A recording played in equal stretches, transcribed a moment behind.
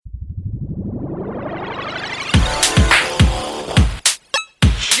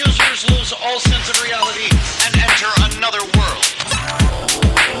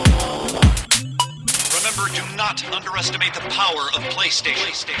underestimate the power of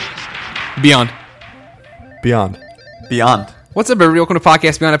PlayStation. Beyond. What's up, everybody? Welcome to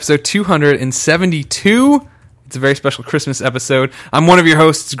Podcast Beyond, episode 272. It's a very special Christmas episode. I'm one of your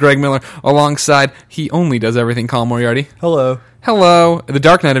hosts, Greg Miller, alongside he only does everything, Colin Moriarty. Hello. The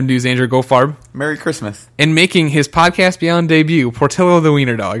Dark Knight of News, Andrew Goldfarb. Merry Christmas. And making his Podcast Beyond debut, Portillo the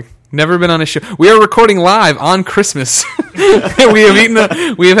Wiener Dog. Never been on a show. We are recording live on Christmas. we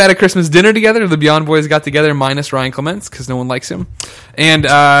have had a Christmas dinner together. The Beyond Boys got together, minus Ryan Clements, because no one likes him. And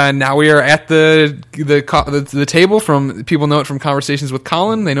now we are at the table. From people know it from conversations with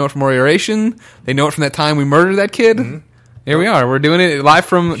Colin. They know it from Oration. They know it from that time we murdered that kid. Mm-hmm. Here we are. We're doing it live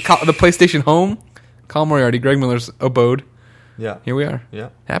from the PlayStation home. Colin Moriarty, Greg Miller's abode. Yeah. Here we are. Yeah.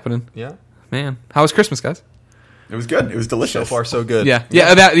 Happening. Yeah. Man, how was Christmas, guys? It was good. It was delicious. So far, so good. Yeah.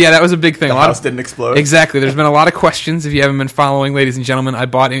 That was a big thing. The house didn't explode. Exactly. There's been a lot of questions. If you haven't been following, ladies and gentlemen, I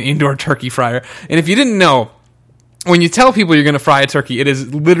bought an indoor turkey fryer. And if you didn't know, when you tell people you're going to fry a turkey, it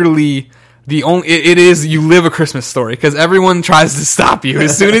is literally you live a Christmas story, because everyone tries to stop you.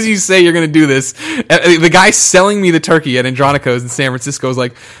 As soon as you say you're going to do this, the guy selling me the turkey at Andronico's in San Francisco is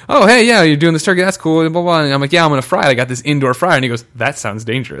like, oh, hey, yeah, you're doing this turkey, that's cool, blah, blah. And I'm like, yeah, I'm going to fry it. I got this indoor fryer. And he goes, that sounds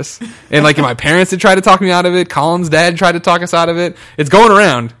dangerous. And like my parents had tried to talk me out of it. Colin's dad tried to talk us out of it. It's going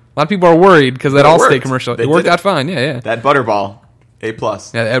around. A lot of people are worried because that Allstate commercial. It worked out fine. Yeah. That Butterball. A+.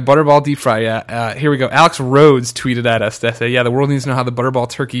 Yeah, at Butterball Deep Fry, yeah. Here we go. Alex Rhodes tweeted at us to say, yeah, the world needs to know how the Butterball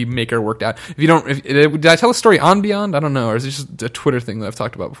turkey maker worked out. Did I tell a story on Beyond? I don't know. Or is it just a Twitter thing that I've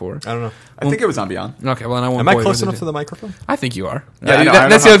talked about before? I don't know. I think it was on Beyond. Okay, well, then I won't. Am I close enough to the microphone? I think you are. Yeah,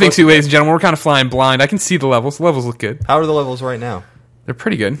 that's the other thing, too, ladies and gentlemen. We're kind of flying blind. I can see the levels. The levels look good. How are the levels right now? They're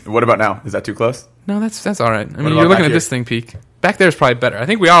pretty good. What about now? Is that too close? No, that's all right. I mean, about you're looking back at here? this thing peak. Back there is probably better. I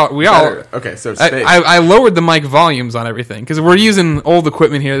think we all. Okay, so space. I lowered the mic volumes on everything because we're using old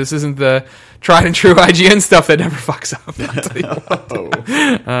equipment here. This isn't the tried and true IGN stuff that never fucks up. I'll tell you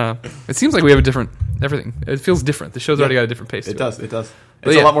what. It seems like we have a different everything. It feels different. The show's already got a different pace. It to does. It's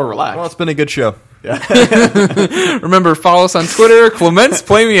yeah. a lot more relaxed. Well, it's been a good show. Yeah. Remember, follow us on Twitter. Clements,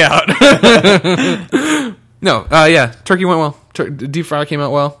 play me out. No, yeah, turkey went well. Deep fryer came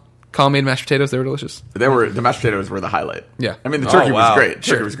out well. Colin made mashed potatoes. They were delicious. The mashed potatoes were the highlight. Yeah. I mean, the turkey was great.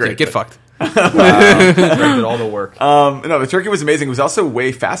 Sure. Turkey was great. Yeah, get fucked. Greg did all the work. No, the turkey was amazing. It was also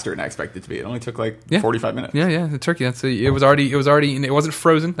way faster than I expected it to be. It only took 45 minutes. Yeah, the turkey. It was already. It wasn't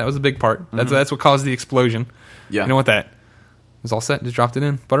frozen. That was a big part. That's what caused the explosion. Yeah. You know what that? It was all set. Just dropped it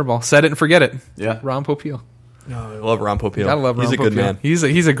in. Butterball. Set it and forget it. Yeah. Ron Popeil. No, I love Ron Popeil. Gotta love Ron He's a good Popeil. man.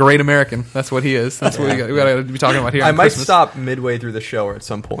 He's a great American. That's what he is. That's what we gotta be talking about here. I on might Christmas. stop midway through the show or at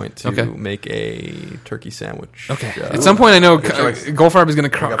some point to Okay. make a turkey sandwich. Okay. At some point, I know choice. Goldfarb is going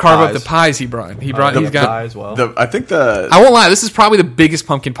to carve up the pies he brought. He's got. pie as well. I think the. I won't lie. This is probably the biggest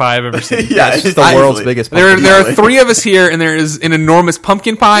pumpkin pie I've ever seen. Yeah, it's the world's biggest pumpkin There are three of us here, and there is an enormous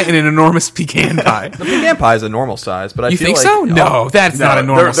pumpkin pie and an enormous pecan pie. The pecan pie is a normal size, but I You feel think like, so? No, that's not a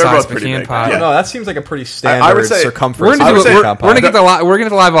normal they're size both pretty pecan big. pie. Yeah. No, that seems like a pretty I standard would say- circumference. We're would say- gonna get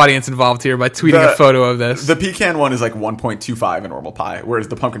the live audience involved here by tweeting a photo of this. The pecan one is like 1.25 a normal pie, whereas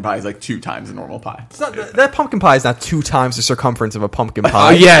the pumpkin pie is like 2 times a normal pie. It's not, that pumpkin pie is not 2 times the circumference of a pumpkin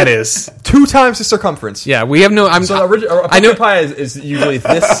pie. Yeah, it is. 2 times the circumference. Yeah, we have no. So a pumpkin pie is usually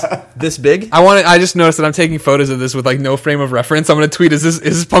this big. I just noticed that I'm taking photos of this with like no frame of reference. I'm gonna tweet: Is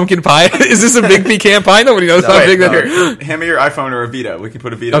this pumpkin pie? Is this a big pecan pie? Nobody knows how big that is. Here, hand me your iPhone or a Vita. We can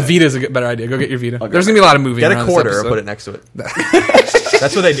put a Vita. A Vita is a better idea. Go get your Vita. Okay. There's gonna be a lot of moving. Get a around this quarter and episode. put it next to it.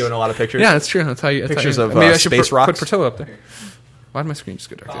 That's what they do in a lot of pictures. Yeah, that's true. That's how you. Pictures of maybe I should space put rocks. Portillo up there. Why did my screen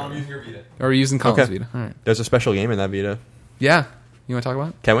just go dark? I'm using your Vita. Or are we using Colin's Okay. Vita? All right. There's a special game in that Vita. Yeah. You want to talk about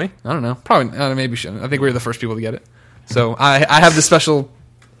it? Can we? I don't know. Probably. Maybe we shouldn't. I think we were the first people to get it. So I have the special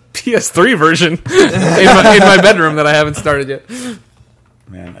PS3 version in my bedroom that I haven't started yet.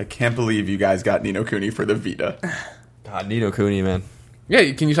 Man, I can't believe you guys got Ni no Kuni for the Vita. God, Ni no Kuni, man. Yeah.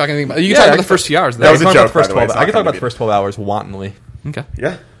 Can you talk anything about? You can talk about the first few hours. That was a I can joke, talk about the first by the way. 12 I can talk about the first 12 hours wantonly. Okay.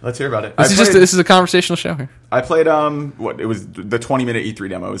 Yeah, let's hear about it. This is a conversational show here. I played it was the 20-minute E3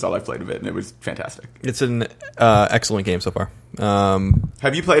 demo is all I played of it, and it was fantastic. It's an excellent game so far.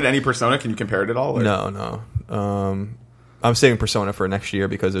 Have you played any Persona? Can you compare it at all? Or? No. I'm saving Persona for next year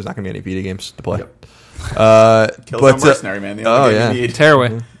because there's not going to be any Vita games to play. Yep. Killzone Mercenary, man. The only game you need.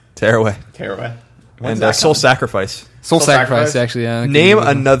 Tearaway. Tearaway. Tearaway. And Soul Sacrifice. Soul Sacrifice? Sacrifice, actually, yeah. Name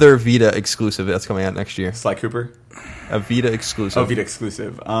another Vita exclusive that's coming out next year. Sly Cooper. A Vita exclusive. Oh, Vita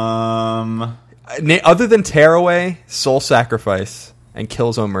exclusive. Other than Tearaway, Soul Sacrifice, and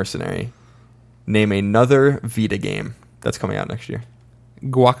Killzone Mercenary, name another Vita game that's coming out next year.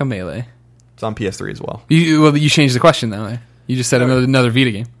 Guacamelee. It's on PS3 as well. You changed the question, though. You just said another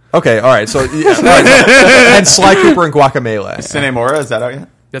Vita game. Okay, all right. So, yeah, all right, and Sly Cooper and Guacamelee. Cinemora, is that out yet?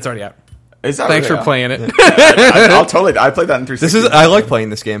 That's already out. Is that Thanks really for out? playing it. I'll totally. I played that in 360. I like playing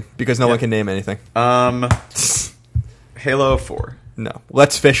this game because no one can name anything. Halo 4. No.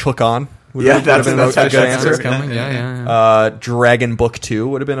 Let's Fish Hook On. Would Yeah, have that's been a a good good answer. It's coming. Yeah. Dragon Book 2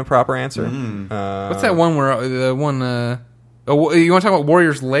 would have been a proper answer. What's that one where the one? You want to talk about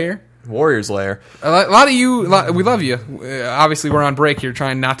Warrior's Lair? Warrior's Lair. A lot of you, we love you. Obviously, we're on break here,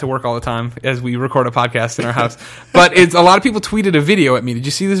 trying not to work all the time as we record a podcast in our house. But it's a lot of people tweeted a video at me. Did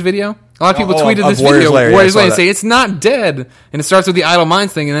you see this video? A lot of people tweeted this Warrior's video, Lair, yeah, Warrior's I saw Lair, and that. say it's not dead, and it starts with the Idle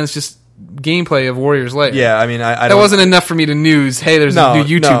Minds thing, and then it's just gameplay of Warrior's Lair. Yeah, I mean, I that don't, wasn't enough for me to news. Hey, there's a new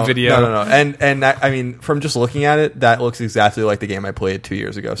YouTube video. No. And that, I mean, from just looking at it, that looks exactly like the game I played 2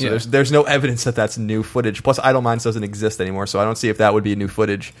 years ago. So Yeah. there's no evidence that that's new footage. Plus, Idle Minds doesn't exist anymore, so I don't see if that would be new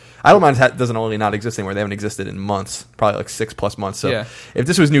footage. Idle Minds doesn't only not exist anymore; they haven't existed in months, probably like 6+ months. So Yeah. if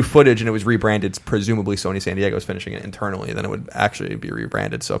this was new footage and it was rebranded, presumably Sony San Diego is finishing it internally, then it would actually be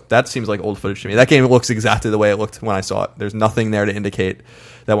rebranded. So that seems like old footage to me. That game looks exactly the way it looked when I saw it. There's nothing there to indicate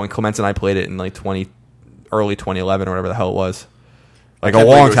that when Clements and I played it in like early 2011 or whatever the hell it was, like a Can't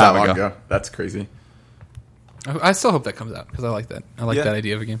believe it long was time that ago. That's crazy. I still hope that comes out because I like that. I like Yeah. that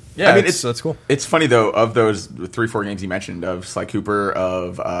idea of a game. Yeah, I mean, that's cool. It's funny though, of those 3-4 games you mentioned, of Sly Cooper,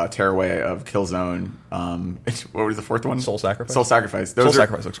 of Tearaway, of Killzone. What was the fourth one? Soul Sacrifice. Soul Sacrifice. Soul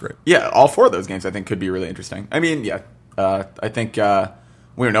Sacrifice looks great. Yeah, all 4 of those games I think could be really interesting. I mean, yeah, I think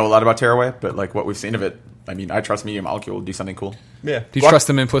we don't know a lot about Tearaway, but like what we've seen of it, I mean, I trust Media Molecule will do something cool. Yeah. Do you trust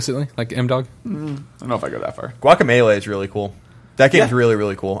them implicitly, like M-Dog? I don't know if I go that far. Guacamelee is really cool. That game's Yeah. really,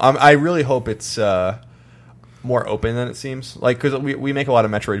 really cool. I really hope it's more open than it seems. Like, because we make a lot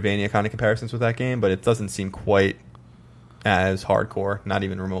of Metroidvania kind of comparisons with that game, but it doesn't seem quite as hardcore, not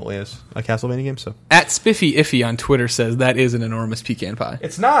even remotely as a Castlevania game. So At Spiffy Iffy on Twitter says that is an enormous pecan pie.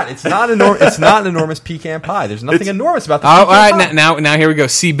 it's not. It's not an enormous pecan pie. There's nothing enormous about the Oh, pecan all right, pie. now here we go.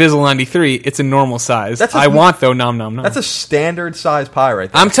 C Bizzle 93. It's a normal size. That's I want though. Nom nom nom. That's a standard size pie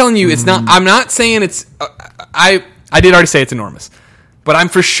right there. I'm telling you, it's not. I'm not saying it's. I did already say it's enormous, but I'm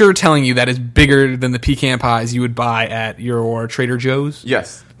for sure telling you that is bigger than the pecan pies you would buy at your Trader Joe's.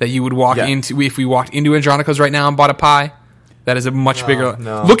 Yes. That you would walk Yeah. into if we walked into Andronico's right now and bought a pie. That is a much bigger.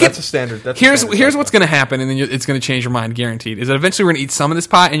 no, Look that's at a standard- that's a here's standard here's size what's going to happen, and then it's going to change your mind, guaranteed. Is that eventually we're going to eat some of this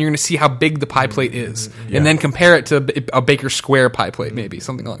pie, and you're going to see how big the pie plate is, and then compare it to a Baker Square pie plate, maybe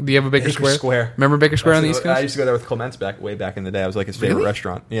something like. Do you have a Baker Square? Remember Baker Square on the East I Coast? used to go there with Clements way back in the day. I was like his favorite Really?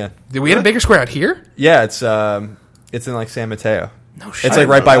 restaurant. Yeah. Did we have a Baker Square out here? Yeah, it's in like San Mateo. No shit. It's like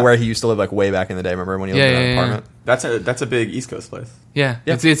right by where he used to live, like way back in the day. Remember when he lived in an apartment? That's a big East Coast place. Yeah,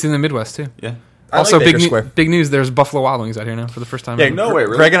 it's in the Midwest too. Yeah. I Also, like Baker Square. big news. There's Buffalo Wild Wings out here now for the first time. Yeah, ever. No way,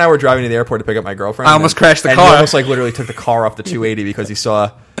 really? Greg and I were driving to the airport to pick up my girlfriend. I almost crashed the and car. He almost like literally took the car off the 280 because he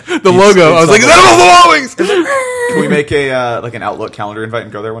saw the logo. I was like, "Is that Buffalo Wild Wings?" Can we make a like an Outlook calendar invite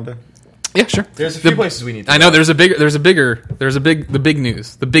and go there one day? Yeah, sure. There's a few places we need to I know go. the big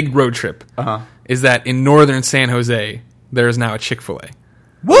news, the big road trip is that in northern San Jose there is now a Chick-fil-A.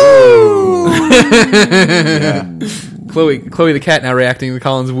 Woo! Chloe the cat now reacting to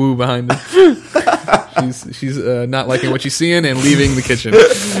Colin's woo behind him. she's not liking what she's seeing and leaving the kitchen.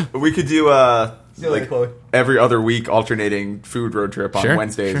 We could do See you later, Chloe. every other week alternating food road trip on Sure,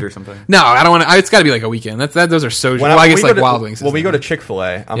 Wednesdays sure. or something. No, I don't want to. It's got to be like a weekend. Those are so. Well, I guess like Wild Wings. When we go to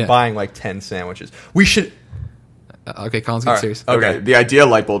Chick-fil-A, I'm Yeah. buying like 10 sandwiches. We should. Okay, Colin's getting All right. serious. Okay, the idea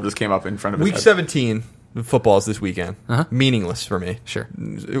light bulb just came up in front of us. Week 17, the football is this weekend. Uh-huh. Meaningless for me. Sure.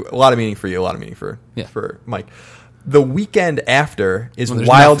 A lot of meaning for you, a lot of meaning for Mike. The weekend after is When there's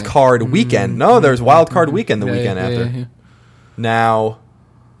wild nothing. card weekend. No, there's wild card weekend the weekend after. Yeah. Now,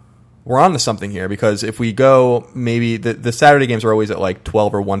 we're on to something here because if we go, maybe the Saturday games are always at like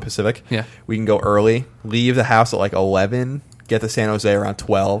 12 or 1 Pacific. Yeah. We can go early, leave the house at like 11, get to San Jose around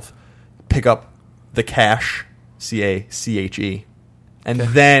 12, pick up the cash, CACHE, and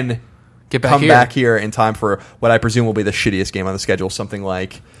then Get back come here. back here in time for what I presume will be the shittiest game on the schedule, something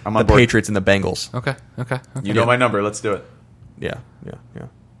like I'm the on board. Patriots and the Bengals. Okay. You know my number. Let's do it. Yeah.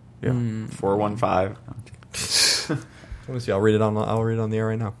 415. Let me see. I'll read it on the air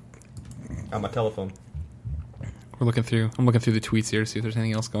right now. On my telephone. I'm looking through the tweets here to see if there's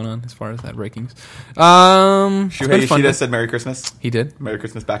anything else going on as far as that breaking news. It's been Shuhei fun. Yoshida said Merry Christmas. He did. Merry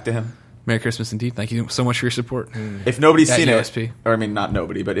Christmas back to him. Merry Christmas indeed. Thank you so much for your support. If nobody's At seen USP. it, or I mean, not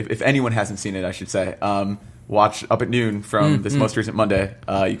nobody, but if anyone hasn't seen it, I should say, watch Up at Noon from this most recent Monday.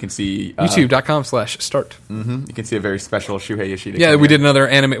 You can see YouTube.com/start. You can see a very special Shuhei Yoshida. Yeah, cameo. we did another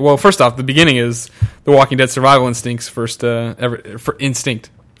anime. Well, first off, the beginning is The Walking Dead Survival Instinct's first ever for Instinct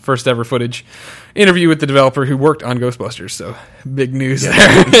first ever footage interview with the developer who worked on Ghostbusters. So big news there.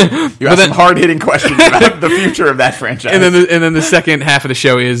 You have some hard-hitting questions about the future of that franchise. And then the second half of the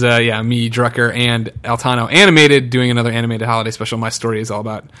show is me, Drucker, and Altano Animated doing another animated holiday special. My story is all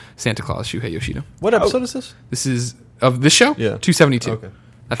about Santa Claus, Shuhei Yoshida. What episode is this? This is of this show? Yeah. 272. Okay.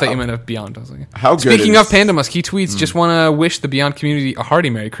 I thought you meant of Beyond. I was like, How good Speaking is- of Panda Musk, he tweets, just want to wish the Beyond community a hearty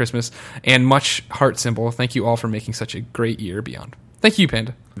Merry Christmas and much heart symbol. Thank you all for making such a great year, Beyond. Thank you,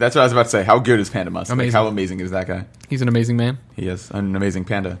 Panda. That's what I was about to say. How good is Panda Musk? Like, Amazing. how amazing is that guy? He's an amazing man. He is an amazing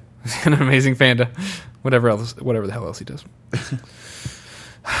panda. An amazing panda. Whatever the hell else he does.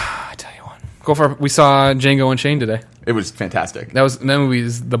 I tell you what. We saw Django Unchained today. It was fantastic. That movie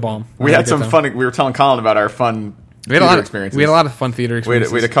is the bomb. We had some fun. We were telling Colin about our fun We had a theater lot of experiences. We had a lot of fun theater We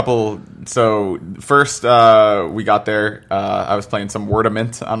experiences. had a couple. So first, we got there. I was playing some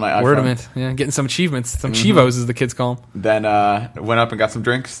Wordament on my iPhone. Wordament, yeah, getting some achievements, some Mm-hmm. Chivos as the kids call them. Then went up and got some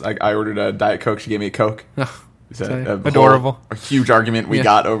drinks. I ordered a Diet Coke. She gave me a Coke. It's Adorable. A huge argument we Yeah.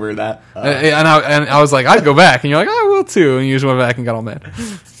 got over that. And I was like, I'd go back, and you're like, I will too, and you just went back and got all mad.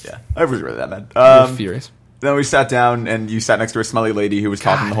 Yeah, I was really that You were mad. furious. Then we sat down, and you sat next to a smelly lady who was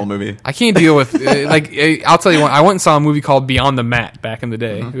talking the whole movie. I can't deal with I'll tell you what. I went and saw a movie called Beyond the Mat back in the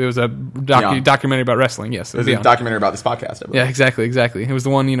day. It was a Beyond. documentary about wrestling. Yes, It was a Beyond. documentary about this podcast. I believe. Yeah, exactly. It was the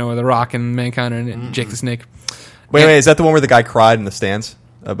one, with The Rock and Mankind and Jake the Snake. Wait, is that the one where the guy cried in the stands?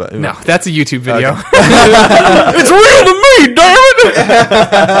 No, that's a YouTube video. Okay. It's real to me, damn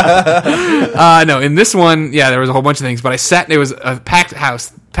it! No, in this one, there was a whole bunch of things, but I sat. There was a packed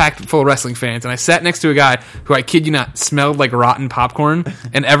house, packed full of wrestling fans, and I sat next to a guy who, I kid you not, smelled like rotten popcorn.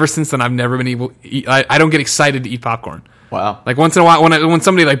 And ever since then, I've never been able to eat. I don't get excited to eat popcorn. Wow. Like once in a while, when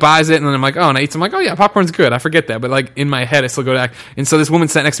somebody like buys it, and then I'm like, oh, and I eat, I'm like, oh yeah, popcorn's good. I forget that, but like in my head, I still go back. And so this woman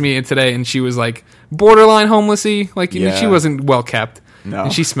sat next to me today, and she was like borderline homelessy. Like Yeah. she wasn't well kept. No.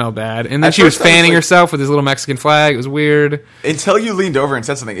 And she smelled bad. And then At she was first I was fanning like- herself with this little Mexican flag. It was weird. Until you leaned over and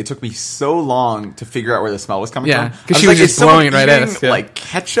said something, it took me so long to figure out where the smell was coming Yeah, from. 'cause I she was like, just is someone blowing it right at eating, us, yeah. Like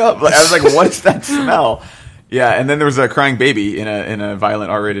ketchup. Like, I was like, what's that smell? Yeah, and then there was a crying baby in a violent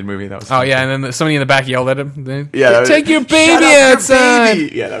R-rated movie. That was Oh yeah, and then somebody in the back yelled at him. yeah. that was- Take your Shut baby up, your outside.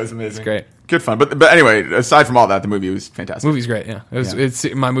 baby! Yeah, that was amazing. It's great. Good fun. But anyway, aside from all that, the movie was fantastic. Movie's great. Yeah,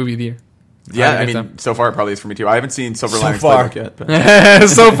 it's my movie of the year. Yeah, I I had a mean, good time. so far it probably is for me too. I haven't seen Silver So Linings far. Playbook yet. But.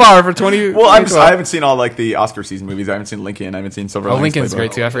 So far for 20. Well, I 2012. haven't seen all like the Oscar season movies. I haven't seen Lincoln. I haven't seen Silver Oh, Linings Lincoln's Playbook.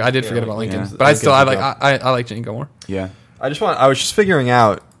 great too. I did forget about Lincoln, Yeah. but I still I like Lincoln's I like Jane Gilmore. Yeah. I was just figuring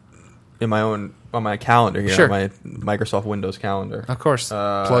out on my calendar here, Sure. on my Microsoft Windows calendar. Of course,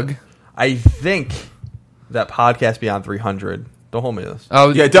 plug. I think that Podcast Beyond 300. Don't hold me to this. Oh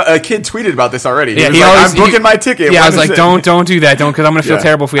Yeah, a kid tweeted about this already. Yeah, he was he like, always- I'm booking he- my ticket. Yeah, I When was is like, it? don't do that, because I'm gonna feel Yeah.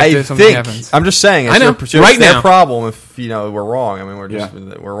 terrible if I something think happens. I'm just saying. It's I know. It's Right their now. problem if we're wrong. I mean, we're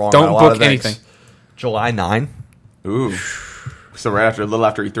wrong. Don't about a lot book of things. anything. July 9. Ooh. So right after, a little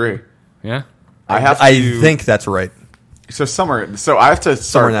after E3. Yeah. I think that's right. So summer. So I have to start.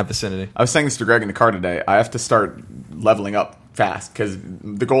 Somewhere in that vicinity. I was saying this to Greg in the car today. I have to start leveling up fast because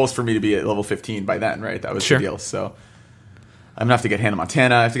the goal is for me to be at level 15 by then, right? That was Sure. the deal. So I'm gonna have to get Hannah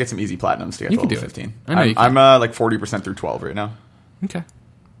Montana. I have to get some easy platinums to get You to can level do it. 15. I know you can. I'm like 40% through 12 right now. Okay.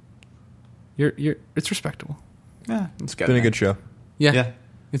 You're it's respectable. Yeah, it's Been a good show. Yeah. Yeah.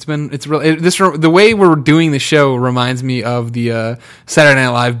 The way we're doing the show reminds me of the Saturday Night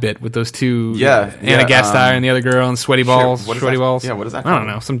Live bit with those two. Yeah, Anna yeah, Gasteyer and the other girl and Sweaty Balls. what is Sweaty that? Balls. Yeah, what is that I don't called?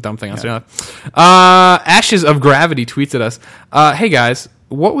 know. Some dumb thing on Yeah. Saturday Night. Ashes of Gravity tweets at us. Hey guys,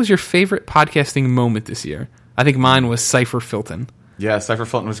 what was your favorite podcasting moment this year? I think mine was Cypher Filton. Yeah, Cypher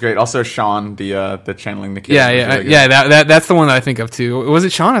Fulton was great. Also, Sean, the channeling the kid. Yeah, was yeah, really good. yeah. That's the one that I think of too. Was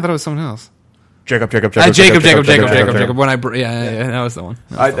it Sean? I thought it was someone else. Jacob. Jacob. When that was the one.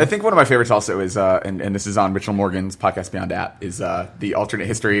 I think one of my favorites also is, and this is on Mitchell Morgan's Podcast Beyond app, is the alternate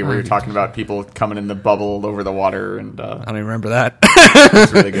history where you're talking about people coming in the bubble over the water, and I don't even remember that.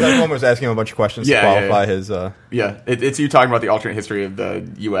 it's really good. That one was asking him a bunch of questions Yeah, to yeah, qualify yeah. his. Yeah, it's you talking about the alternate history of the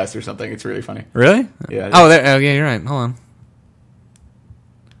U.S. or something. It's really funny. Really? Yeah. Oh, yeah, you're right. Hold on.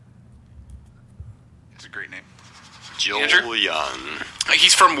 It's a great name. Andrew? Joel Young.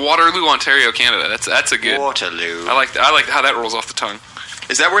 He's from Waterloo, Ontario, Canada. That's a good. Waterloo. I like how that rolls off the tongue.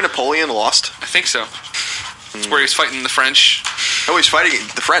 Is that where Napoleon lost? I think so. It's where he's fighting the French. Oh, he's fighting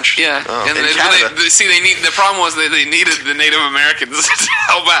the French. Yeah, Oh, and in they, Canada. the problem was that they needed the Native Americans to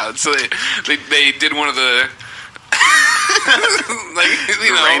help out, so they did one of the like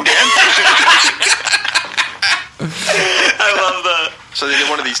Rain dance? I love the. So they did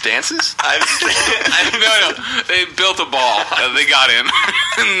one of these dances? no, they built a ball. They got in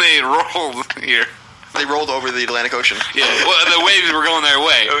and they rolled here. They rolled over the Atlantic Ocean. Yeah, well, the waves were going their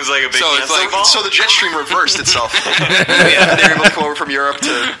way. It was like a big So it's like So the jet stream reversed itself. And they were able to come over from Europe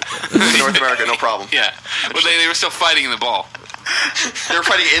to North America, no problem. yeah, but they were still fighting in the ball. They were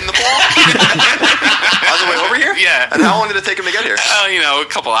fighting in the ball? On the way over here? Yeah. And how long did it take them to get here? A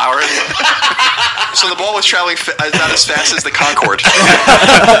couple hours. So the ball was traveling not as fast as the Concorde.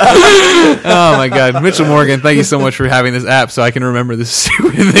 Oh my God, Mitchell Morgan, thank you so much for having this app so I can remember the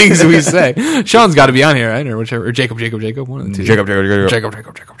stupid things we say. Sean's got to be on here, right? Or whichever, or Jacob, one of the two. Jacob.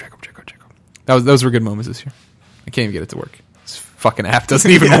 Jacob. Those were good moments this year. I can't even get it to work. This fucking app doesn't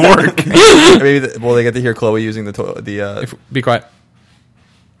even work. Maybe they get to hear Chloe using the Be quiet.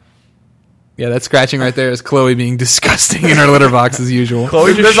 Yeah, that scratching right there is Chloe being disgusting in her litter box as usual.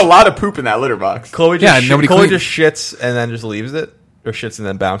 There's a lot of poop in that litter box. Chloe Yeah, nobody Chloe cleaned- just shits and then just leaves it, or shits and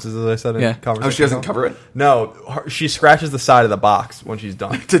then bounces, as I said. In Yeah. conversation. Oh, she doesn't cover it? No, she scratches the side of the box when she's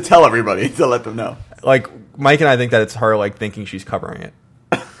done. To tell everybody, to let them know. Like Mike and I think that it's her like thinking she's covering it.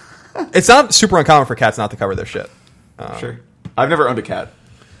 It's not super uncommon for cats not to cover their shit. Sure. I've never owned a cat.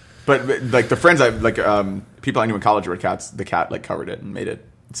 But like the friends people I knew in college who had cats, the cat like covered it and made it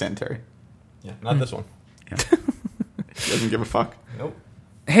sanitary. Yeah, not this one. She doesn't give a fuck. Nope.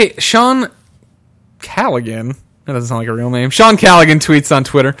 Hey, Sean Callaghan. That doesn't sound like a real name. Sean Callaghan tweets on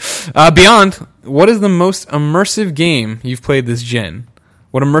Twitter. Beyond, what is the most immersive game you've played this gen?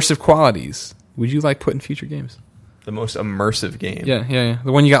 What immersive qualities would you like put in future games? The most immersive game. Yeah.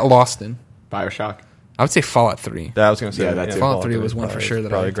 The one you got lost in. BioShock. I would say Fallout 3. That I was going to say. Yeah, that's it. Fallout 3 was one for sure that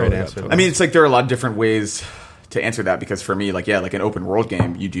probably I a great totally answer. got I mean, it's like there are a lot of different ways to answer that, because for me, like an open world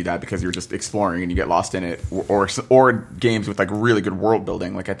game, you do that because you're just exploring and you get lost in it, or games with like really good world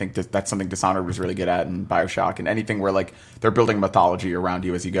building. Like I think that's something Dishonored was really good at, and BioShock, and anything where like they're building mythology around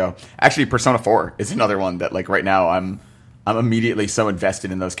you as you go. Actually, Persona 4 is another one that like right now I'm immediately so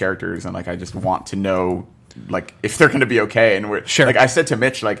invested in those characters, and like I just want to know like if they're going to be okay. And we're Sure. like I said to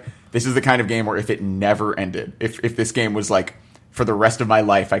Mitch, like this is the kind of game where if it never ended, if this game was like for the rest of my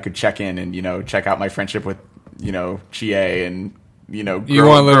life, I could check in and check out my friendship with Chie and You want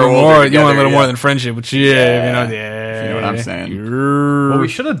a little more. You want a little more than friendship, but You know what I'm saying? What we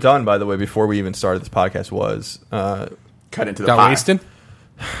should have done, by the way, before we even started this podcast was Cut into the Got pie. wasted.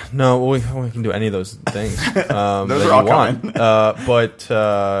 no. Well, we can do any of those things. Those Those are all coming.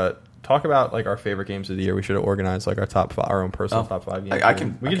 But talk about like our favorite games of the year. We should have organized like our own personal top 5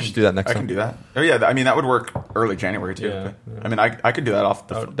 games. We can just do that next I time. can do that. Oh yeah, I mean that would work early January too. Yeah, I mean I could do that off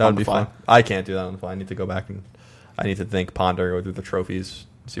the That would be fun. I can't do that on the fly. I need to go back and I need to think, ponder, go through the trophies,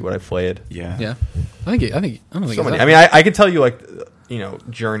 see what I played. Yeah. Yeah, I don't think. So It's many. that I mean, I could tell you like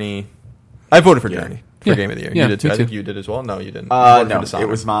Journey. I voted for Journey for Yeah. Game of the Year. Yeah, You did too. me I think too. you did as well. No, you didn't. You voted for No,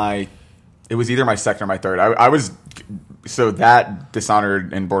 Dishonored. it was either my second or my third. I was so that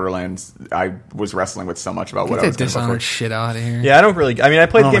Dishonored and Borderlands. I was wrestling with so much about what I Get was that going to vote Dishonored for. shit out of here. Yeah, I don't really. I mean, I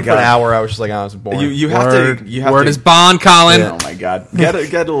played the Oh game my for an God. hour. I was just like, I was bored. You have Word, to. You have word to, is bond, Colin. Oh my god! Get a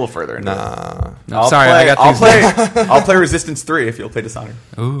little further. Into it. Nah. No, sorry, I got things. I'll play Resistance 3 if you'll play Dishonored.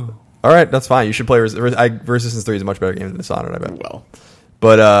 Ooh. All right, that's fine. You should play. Resistance 3 is a much better game than Dishonored, I bet. Well,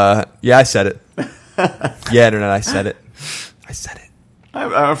 But yeah, I said it. Yeah, internet, I said it. I said it. I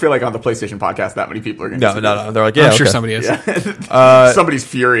don't feel like on the PlayStation podcast that many people are going to. No. They're like, yeah, I'm sure okay. somebody is. Somebody's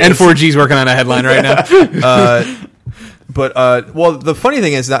furious. N4G's working on a headline right now. But well, the funny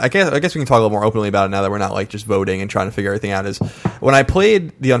thing is that I guess we can talk a little more openly about it now that we're not like just voting and trying to figure everything out. Is when I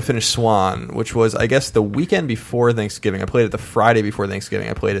played The Unfinished Swan, which was I guess the weekend before Thanksgiving. I played it the Friday before Thanksgiving.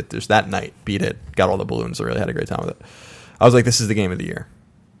 I played it just that night, beat it, got all the balloons. I really had a great time with it. I was like, this is the game of the year.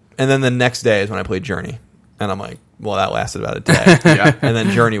 And then the next day is when I played Journey, and I'm like, well, that lasted about a day. Yeah. And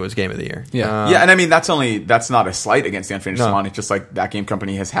then Journey was game of the year. Yeah. Yeah, and I mean that's not a slight against the Unfinished No. Swan. It's just like that game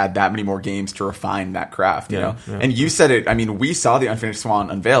company has had that many more games to refine that craft, you Yeah, know. yeah. And you said it. I mean, we saw the Unfinished Swan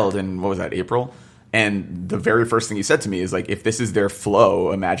unveiled in what was that, April? And the very first thing you said to me is like, if this is their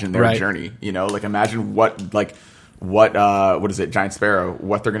flow, imagine their Right. journey. You know, like imagine what is it, Giant Sparrow?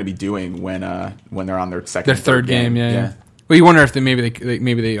 What they're going to be doing when they're on their second, Their third game, yeah. Well, you wonder if maybe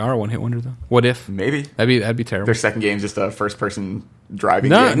they are a one-hit wonder though. What if? Maybe That'd be terrible. their second game is just a first-person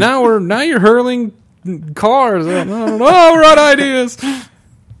driving No, game. now you're hurling cars. I don't know, right ideas.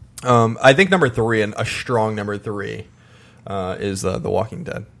 I think number 3, and a strong number 3, is The Walking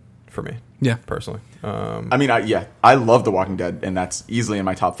Dead for me. Yeah. Personally. I mean, I love The Walking Dead, and that's easily in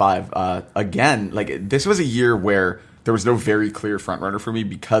my top 5. Again, like this was a year where there was no very clear front runner for me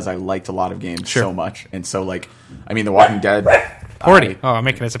because I liked a lot of games so much, and so like, I mean, The Walking Dead. Party.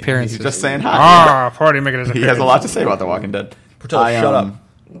 Making his appearance. He's just saying hi. Party making his appearance. He has a lot to say about The Walking Dead. Portillo, shut up.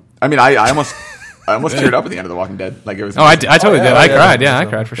 I mean, I almost I almost teared up at the end of The Walking Dead. Like it was. Oh, I totally did. I cried. Yeah, I So,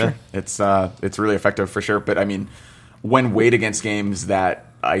 cried for sure. It's really effective for sure. But I mean, when weighed against games that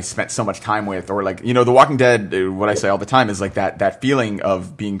I spent so much time with, or like The Walking Dead, what I say all the time is like that feeling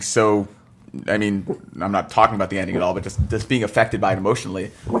of being so. I mean, I'm not talking about the ending at all, but just being affected by it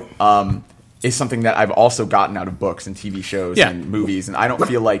emotionally. Is something that I've also gotten out of books and TV shows and movies, and I don't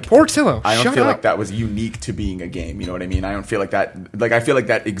feel like Portillo, I don't shut feel up. like that was unique to being a game. You know what I mean? I don't feel like that. Like I feel like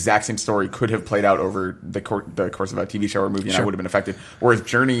that exact same story could have played out over the course of a TV show or movie, and I would have been affected. Whereas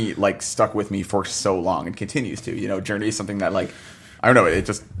Journey like stuck with me for so long and continues to. Journey is something that like I don't know. It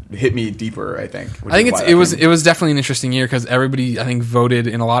just hit me deeper. I think. I think it was definitely an interesting year because everybody I think voted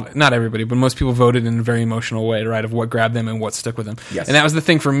in a lot, not everybody, but most people voted in a very emotional way, right? Of what grabbed them and what stuck with them. Yes. And that was the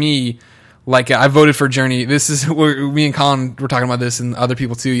thing for me. Like I voted for Journey. This is where me and Colin were talking about this, and other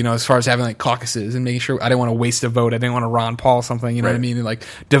people too. As far as having like caucuses and making sure I didn't want to waste a vote. I didn't want to Ron Paul something. You know what I mean? And like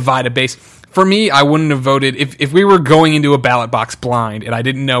divide a base. For me, I wouldn't have voted if we were going into a ballot box blind and I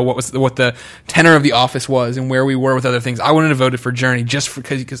didn't know what the tenor of the office was and where we were with other things. I wouldn't have voted for Journey just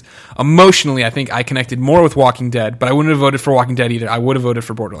because emotionally I think I connected more with Walking Dead, but I wouldn't have voted for Walking Dead either. I would have voted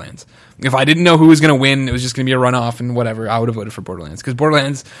for Borderlands. If I didn't know who was going to win, it was just going to be a runoff and whatever, I would have voted for Borderlands because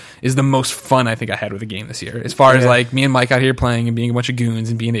Borderlands is the most fun I think I had with a game this year. As far as like me and Mike out here playing and being a bunch of goons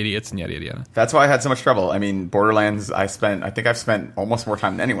and being idiots and yada yada yada. That's why I had so much trouble. I mean, Borderlands. I think I've spent almost more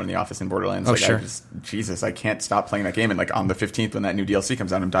time than anyone in the office in Borderlands. Oh, like, sure. Jesus, I can't stop playing that game. And like on the 15th when that new DLC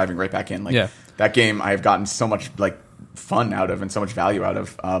comes out, I'm diving right back in. Like that game, I have gotten so much like fun out of and so much value out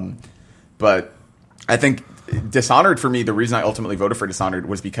of. But I think Dishonored for me, the reason I ultimately voted for Dishonored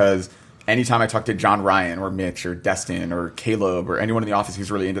was because anytime I talked to John Ryan or Mitch or Destin or Caleb or anyone in the office who's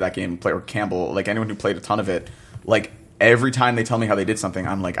really into that game, or Campbell, like anyone who played a ton of it, like every time they tell me how they did something,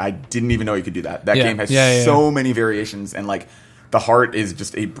 I'm like, I didn't even know you could do that. That game has so many variations, and like the heart is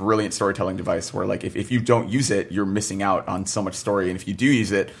just a brilliant storytelling device where like if you don't use it, you're missing out on so much story, and if you do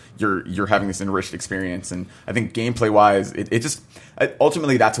use it, you're having this enriched experience. And I think gameplay wise, it just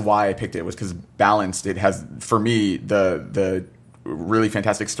ultimately that's why I picked it, was because balanced. It has for me the really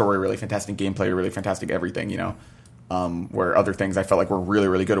fantastic story, really fantastic gameplay, really fantastic everything, where other things I felt like were really,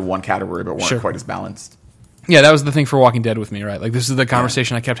 really good in one category but weren't quite as balanced. Yeah, that was the thing for Walking Dead with me, right? Like, this is the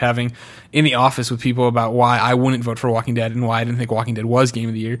conversation I kept having in the office with people about why I wouldn't vote for Walking Dead and why I didn't think Walking Dead was Game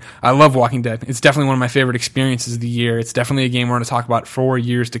of the Year. I love Walking Dead. It's definitely one of my favorite experiences of the year. It's definitely a game we're going to talk about for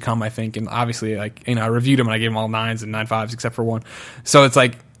years to come, I think. And obviously, like, I reviewed them and I gave them all 9s and 9.5s except for one. So it's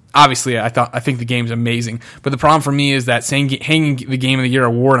like, obviously, I think the game's amazing. But the problem for me is that hanging the Game of the Year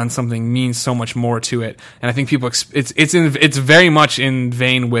award on something means so much more to it. And I think people, it's very much in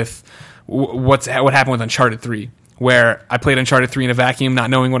vein with what happened with Uncharted 3, where I played Uncharted 3 in a vacuum, not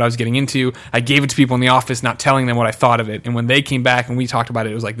knowing what I was getting into. I gave it to people in the office, not telling them what I thought of it. And when they came back and we talked about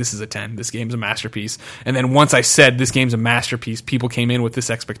it, it was like, this is a 10. This game's a masterpiece. And then once I said this game's a masterpiece, people came in with this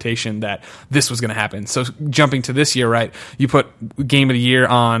expectation that this was going to happen. So jumping to this year, right, you put Game of the Year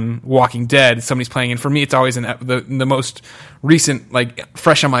on Walking Dead, somebody's playing. And for me, it's always the most recent, like,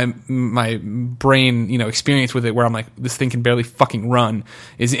 fresh on my brain, experience with it, where I'm like, this thing can barely fucking run,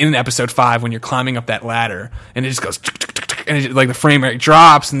 is in episode 5 when you're climbing up that ladder and it just goes and like the frame rate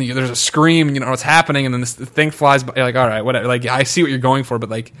drops and there's a scream and you know what's happening, and then this thing flies by. You're like, all right, whatever. Like, I see what you're going for, but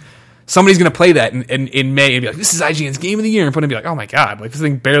like, somebody's going to play that in May and be like, this is IGN's Game of the Year, and put it and be like, oh my god, like, this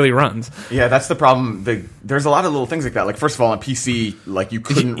thing barely runs. Yeah, that's the problem. There's a lot of little things like that. Like, first of all, on PC, like, you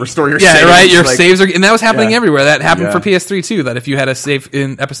couldn't restore your saves. saves. Right, your like, saves are, and that was happening everywhere. That happened for Yeah. PS3 too. That if you had a save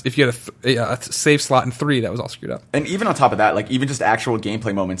if you had a save slot in 3, that was all screwed up. And even on top of that, like, even just actual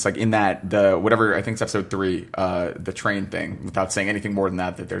gameplay moments, like in that whatever, I think it's episode 3, the train thing. Without saying anything more than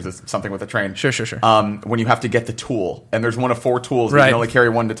that there's something with a train. Sure. When you have to get the tool, and there's one of 4 tools, and Right. you can only carry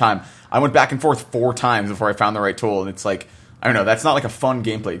one at a time. I went back and forth 4 times before I found the right tool, and it's like, I don't know, that's not like a fun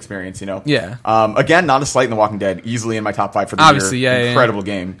gameplay experience, Yeah. Again, not a slight in The Walking Dead, easily in my top 5 for the Obviously, year. yeah. Incredible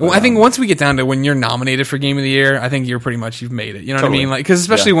game. Well, I think once we get down to when you're nominated for Game of the Year, I think you've made it. You know what I Totally. mean? Like, because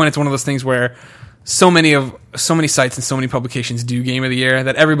especially when it's one of those things where so many sites and so many publications do Game of the Year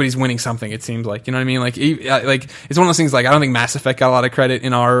that everybody's winning something. It seems like, you know what I mean? Like it's one of those things. Like, I don't think Mass Effect got a lot of credit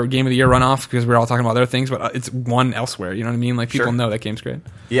in our Game of the Year runoff because we're all talking about other things, but it's won elsewhere. You know what I mean? Like, people know that game's great.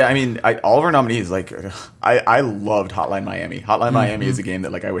 Yeah, I mean, all of our nominees, like, I loved Hotline Miami. Hotline Miami is a game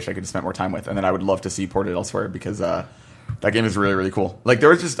that, like, I wish I could have spent more time with, and then I would love to see ported elsewhere because That game is really, really cool. Like,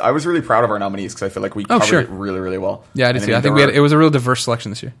 I was really proud of our nominees because I feel like we covered sure. it really, really well. Yeah, I did And too. mean, I think it was a real diverse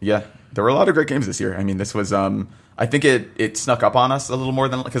selection this year. Yeah, there were a lot of great games this year. I mean, this was, I think it snuck up on us a little more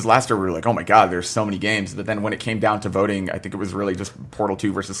than, because last year we were like, oh my God, there's so many games. But then when it came down to voting, I think it was really just Portal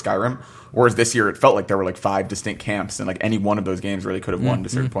 2 versus Skyrim. Whereas this year it felt like there were like 5 distinct camps, and like any one of those games really could have won to a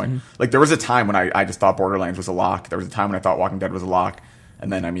certain point. Like there was a time when I just thought Borderlands was a lock. There was a time when I thought Walking Dead was a lock.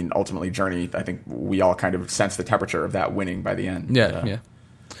 And then, I mean, ultimately Journey, I think we all kind of sensed the temperature of that winning by the end. Yeah.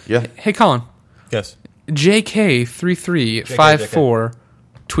 Yeah. Hey, Colin. Yes. JK3354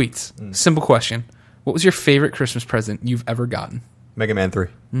 tweets. Simple question. What was your favorite Christmas present you've ever gotten? Mega Man 3.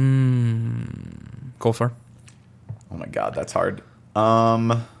 Goldfarb? Oh my God, that's hard.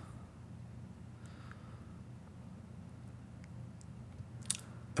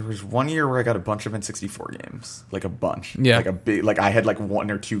 There was one year where I got a bunch of N64 games, like a bunch. Yeah. Like a big, like I had like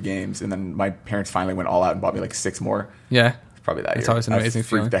 1 or 2 games, and then my parents finally went all out and bought me like 6 more. Yeah. Probably that That's year. always an amazing I freaked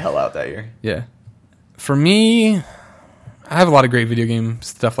feeling. the hell out that year. Yeah. For me, I have a lot of great video game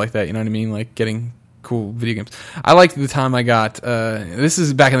stuff like that, you know what I mean? Like getting cool video games. I liked the time I got, this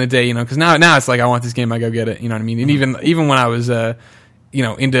is back in the day, you know, because now it's like I want this game, I go get it, you know what I mean? And even when I was, you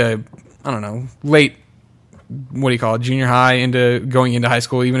know, into, I don't know, late, what do you call it, junior high, into going into high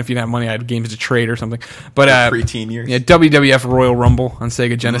school, even if you didn't have money, I had games to trade or something. But Pre-teen years. yeah, WWF Royal Rumble on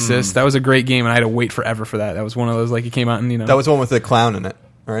Sega Genesis. That was a great game, and I had to wait forever for that. That was one of those, like, it came out and, you know. That was the one with the clown in it,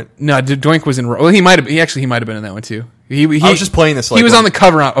 right? No, Doink was in Raw. Well, he might have been in that one too. He I was just playing this. Like, he was on the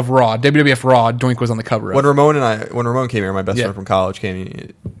cover of Raw. WWF Raw. Doink was on the cover. when of. Ramon came here, my best Yeah. friend from college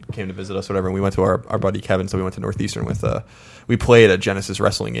came to visit us, whatever. And we went to our buddy Kevin, so we went to Northeastern with. We played a Genesis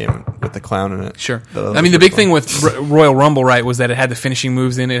wrestling game with the clown in it. Sure. That I mean, the was big pretty thing with Royal Rumble, right, was that it had the finishing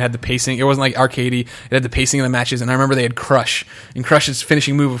moves in it. It had the pacing. It wasn't like arcadey. It had the pacing of the matches. And I remember they had Crush. And Crush's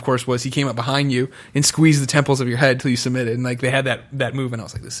finishing move, of course, was he came up behind you and squeezed the temples of your head till you submitted. And like they had that move, and I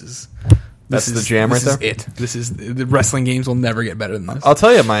was like, That's the jam right there? This is the wrestling games will never get better than this. I'll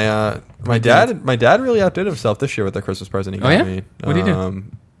tell you, my dad really outdid himself this year with the Christmas present he got yeah? me. What did he do?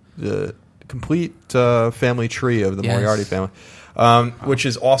 The complete family tree of the Yes. Moriarty family, which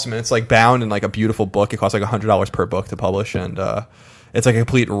is awesome. And it's like bound in like a beautiful book. It costs like $100 per book to publish, and it's like a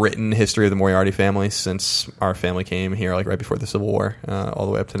complete written history of the Moriarty family since our family came here, like right before the Civil War, all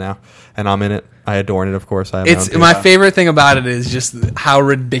the way up to now. And I'm in it. I adorn it, of course. It's my favorite thing about it is just how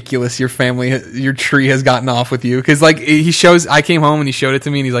ridiculous your tree has gotten off with you. Because like I came home and he showed it to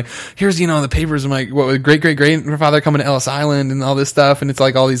me and he's like, "Here's the papers of my great grandfather coming to Ellis Island and all this stuff." And it's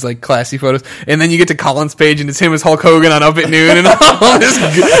like all these like classy photos. And then you get to Colin's page and it's him as Hulk Hogan on Up at Noon and all this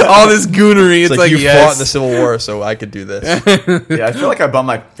goonery. It's like you yes. fought in the Civil War, so I could do this. Yeah, I feel like I bummed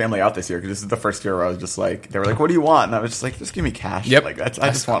my family out this year because this is the first year where I was just like, they were like, "What do you want?" And I was just like, "Just give me cash." Yep. Like I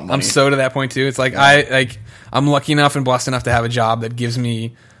just want money. I'm so to that point too. It's like I'm lucky enough and blessed enough to have a job that gives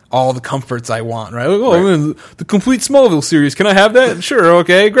me all the comforts I want, right? Like, I'm in the complete Smallville series. Can I have that? Sure,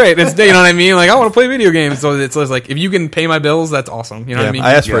 okay, great. You know what I mean? Like, I want to play video games. So it's like, if you can pay my bills, that's awesome. You know what I mean?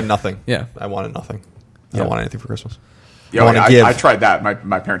 I asked for nothing. Yeah. I wanted nothing. I don't want anything for Christmas. Yeah, wanna like, give. I tried that.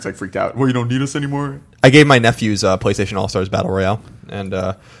 My parents like freaked out. Well, you don't need us anymore. I gave my nephews PlayStation All-Stars Battle Royale, and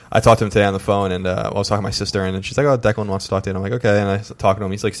I talked to him today on the phone, and I was talking to my sister, and she's like, "Oh, Declan wants to talk to you." And I'm like, "Okay," and I was talking to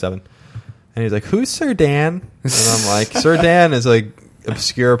him. He's like 7. And he's like, "Who's Sir Dan?" And I'm like, "Sir Dan is like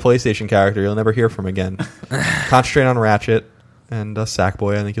obscure PlayStation character you'll never hear from again. Concentrate on Ratchet and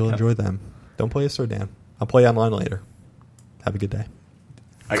Sackboy. I think you'll enjoy them. Don't play as Sir Dan. I'll play online later. Have a good day."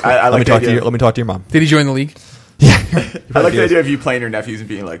 Let me talk to your mom. Did he join the league? I like the idea of you playing your nephews and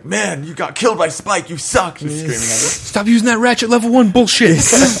being like, "Man, you got killed by Spike. You suck." Just screaming at them. Stop using that Ratchet level 1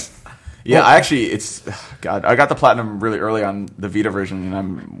 bullshit. Yeah, I got the platinum really early on the Vita version, and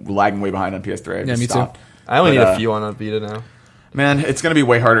I'm lagging way behind on PS3. Yeah, me too. I only need a few on a Vita now. Man, it's going to be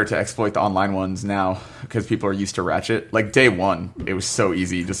way harder to exploit the online ones now because people are used to Ratchet. Like day one, it was so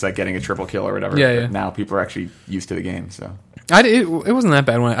easy, just like getting a triple kill or whatever. Yeah. But now people are actually used to the game. So It wasn't that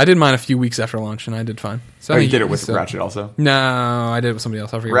bad when I did mine a few weeks after launch, and I did fine. So you did it with Ratchet also? No, I did it with somebody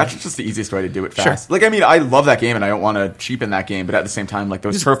else. I forget. Ratchet's just the easiest way to do it Sure. fast. Like, I mean, I love that game, and I don't want to cheapen that game, but at the same time, like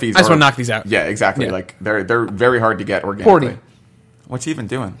those trophies. I just want to knock these out. Yeah, exactly. Yeah. Like they're very hard to get organically. Porty. What's he even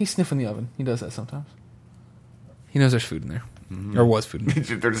doing? He's sniffing the oven. He does that sometimes. He knows there's food in there. Or was food in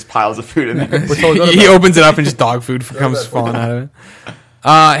there. There's just piles of food in there. He opens it up and just dog food comes falling out of it.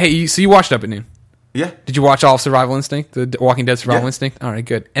 Hey, so you watched Up at Noon. Yeah. Did you watch all of Survival Instinct, the Walking Dead Survival Yeah. Instinct? All right,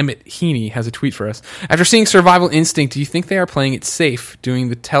 good. Emmett Heaney has a tweet for us. After seeing Survival Instinct, do you think they are playing it safe, doing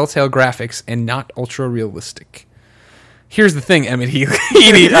the telltale graphics and not ultra realistic? Here's the thing, Emmett Healy.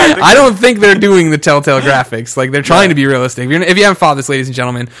 I don't think they're doing the Telltale graphics. Like, they're trying to be realistic. If you haven't followed this, ladies and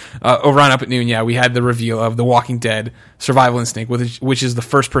gentlemen, over on Up at Noon, we had the reveal of The Walking Dead Survival Instinct, which is the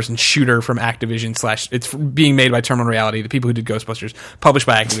first-person shooter from Activision / it's being made by Terminal Reality, the people who did Ghostbusters, published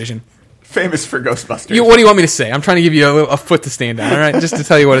by Activision. Famous for Ghostbusters. What do you want me to say? I'm trying to give you a foot to stand on, all right? Just to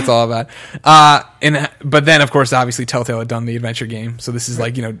tell you what it's all about. But then, of course, obviously, Telltale had done the adventure game, so this is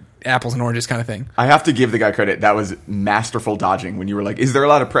like, apples and oranges kind of thing. I have to give the guy credit. That was masterful dodging when you were like, is there a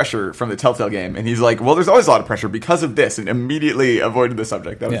lot of pressure from the Telltale game? And he's like, well, there's always a lot of pressure because of this, and immediately avoided the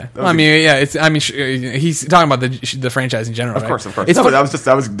subject. He's talking about the franchise in general, Of course. It's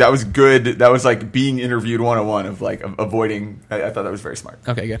that was good. That was like being interviewed 101 of like avoiding. I thought that was very smart.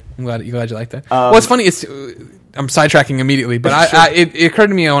 Okay, good. I'm glad you like that. Well, it's funny. I'm sidetracking immediately, but it occurred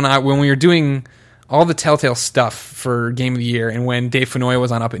to me when we were doing all the Telltale stuff for Game of the Year, and when Dave Fenoy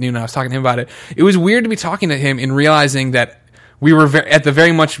was on Up at Noon, and I was talking to him about it. It was weird to be talking to him and realizing that we were at the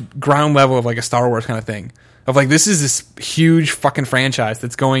very much ground level of like a Star Wars kind of thing. Of like, this is this huge fucking franchise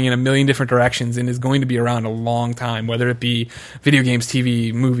that's going in a million different directions and is going to be around a long time, whether it be video games,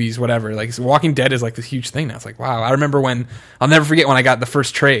 TV, movies, whatever. Like, Walking Dead is like this huge thing now. It's like, wow. I remember I'll never forget when I got the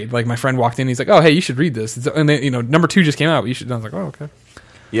first trade. Like, my friend walked in, he's like, oh, hey, you should read this. And then, number 2 just came out. I was like, oh, okay.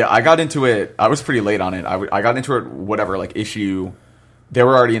 Yeah, I got into it. I was pretty late on it. I got into it, issue. They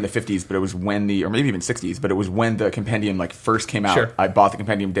were already in the 50s, but it was when or maybe even 60s, but it was when the compendium first came out. Sure. I bought the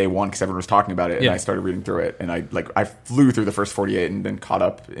compendium day one because everyone was talking about it, and I started reading through it, and I flew through the first 48 and then caught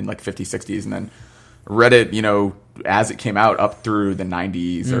up in 50s, 60s, and then read it, as it came out up through the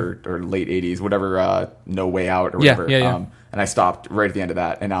 90s or late 80s, whatever, No Way Out or whatever. Yeah. And I stopped right at the end of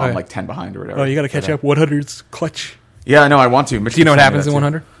that, and now I'm 10 behind or whatever. Oh, you got to catch up. 100's clutch. Yeah, no, I want to. Do you know what happens in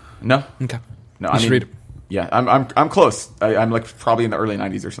 100? No. Okay. No, I mean, read it. Yeah, I'm close. I'm probably in the early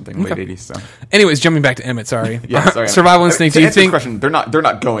 90s or something, late 80s. So, anyways, jumping back to Emmett, sorry. Yeah, sorry. Survival Instinct. To answer the question, they're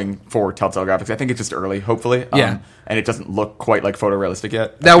not going for Telltale graphics. I think it's just early, hopefully. And it doesn't look quite like photorealistic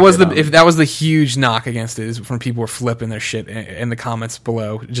yet. That was the huge knock against it, is when people were flipping their shit in the comments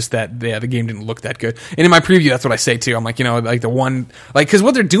below. Just that the game didn't look that good. And in my preview, that's what I say too. I'm like, because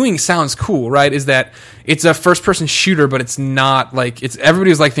what they're doing sounds cool, right? Is that it's a first person shooter, but it's not like everybody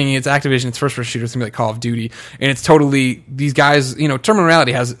was like thinking it's Activision, it's first person shooter, it's gonna be like Call of Duty, and it's totally these guys. Terminal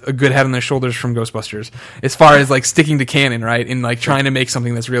Reality has a good head on their shoulders from Ghostbusters as far as like sticking to canon, right, and like trying to make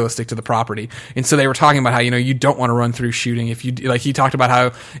something that's realistic to the property. And so they were talking about how you don't want to run through shooting. If you he talked about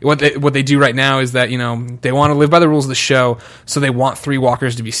how what they do right now is that they want to live by the rules of the show, so they want 3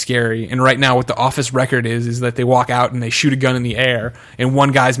 walkers to be scary. And right now, what the office record is that they walk out and they shoot a gun in the air, and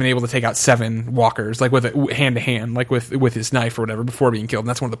one guy's been able to take out 7 walkers, like with hand to hand, like with his knife or whatever, before being killed. And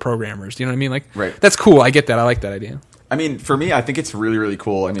that's one of the programmers. Do you know what I mean? Like, right. That's cool. I get that. I like that idea. I mean, for me, I think it's really, really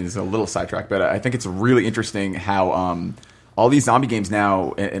cool. I mean, it's a little sidetrack, but I think it's really interesting how all these zombie games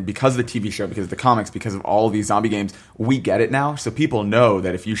now, and because of the TV show, because of the comics, because of all of these zombie games, we get it now. So people know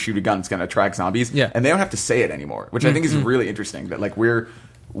that if you shoot a gun, it's going to attract zombies. Yeah. And they don't have to say it anymore, which I think is really interesting. That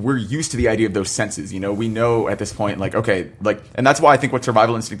we're used to the idea of those senses. We know at this point, and that's why I think what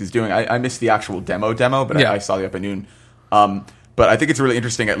Survival Instinct is doing. I missed the actual demo, but I saw the Up at Noon. But I think it's really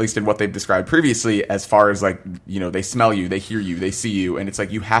interesting, at least in what they've described previously, as far as they smell you, they hear you, they see you, and it's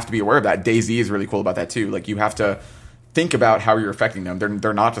you have to be aware of that. DayZ is really cool about that too. You have to think about how you're affecting them.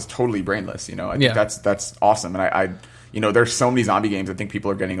 They're not just totally brainless. I think that's awesome. And I there's so many zombie games. I think people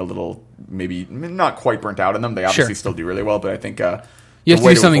are getting a little, maybe not quite burnt out on them. They obviously still do really well, but I think you have to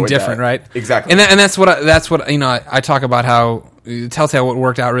do something different, right? Exactly. And that's what I talk about how Telltale, what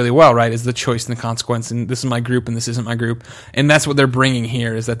worked out really well, right, is the choice and the consequence, and this is my group and this isn't my group, and that's what they're bringing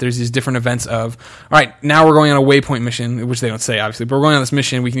here, is that there's these different events of, all right, now we're going on a waypoint mission, which they don't say, obviously, but we're going on this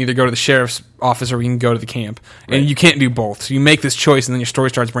mission, we can either go to the sheriff's office or we can go to the camp, and you can't do both, so you make this choice, and then your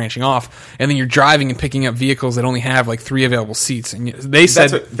story starts branching off, and then you're driving and picking up vehicles that only have 3 available seats, and they said...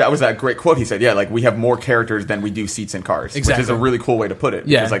 that was that great quote he said, we have more characters than we do seats in cars, exactly. Which is a really cool way to put it,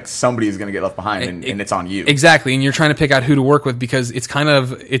 because somebody is going to get left behind, and it's on you. Exactly, and you're trying to pick out who to work with, because it's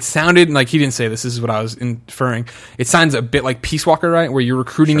it sounded like, he didn't say this is what I was inferring, it sounds a bit like Peace Walker, right, where you're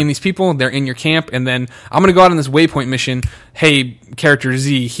recruiting in these people, they're in your camp, and then I'm going to go out on this waypoint mission, hey, character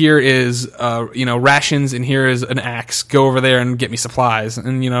Z, here is rations, and here is an axe, go over there and get me supplies,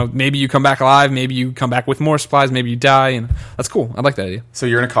 and maybe you come back alive, maybe you come back with more supplies, maybe you die, and that's cool. I like that idea. So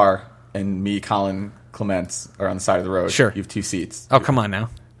you're in a car, and me, Colin, Clements are on the side of the road. Sure. You have 2 seats. Oh, come on now.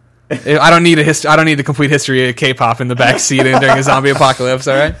 I don't need the complete history of K-pop in the back seat during a zombie apocalypse.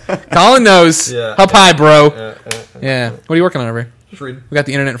 All right, Colin knows. Yeah. Up high, bro. Yeah. What are you working on over here? Just reading. We got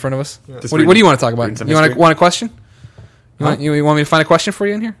the internet in front of us. Yeah. What do you want to talk about? You want a question? You want me to find a question for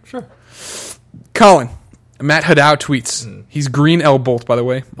you in here? Sure. Colin, Matt Hadow tweets. He's Green L Bolt, by the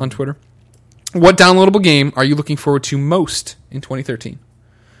way, on Twitter. What downloadable game are you looking forward to most in 2013?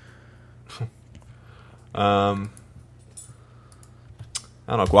 I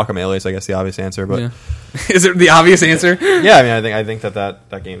don't know. Guacamelee is, I guess, the obvious answer, but Yeah. Is it the obvious answer? yeah, I mean, I think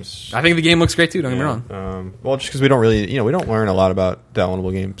that game's. I think the game looks great too. Don't get me wrong. Well, just because we don't really, we don't learn a lot about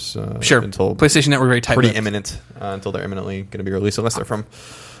downloadable games. Sure. Until PlayStation Network very tight. pretty imminent, until they're imminently going to be released, unless they're from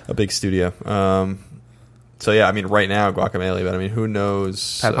a big studio. So yeah, I mean, right now Guacamelee, but I mean, who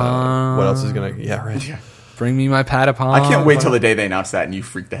knows what else is going to? Yeah, right. Yeah. Bring me my Patapon. I can't wait till the day they announce that and you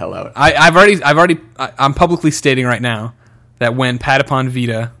freak the hell out. I'm publicly stating right now that when Patapon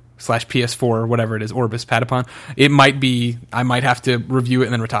Vita / PS4 or whatever it is, Orbis Patapon, I might have to review it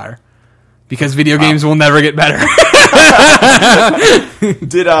and then retire because video games will never get better. When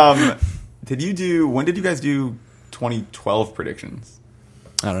did you guys do 2012 predictions?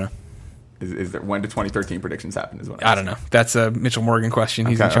 I don't know. Is there, when did 2013 predictions happen? I don't know. That's a Mitchell Morgan question.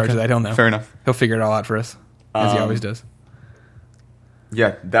 He's in charge of that. He'll know. Fair enough. He'll figure it all out for us, as he always does.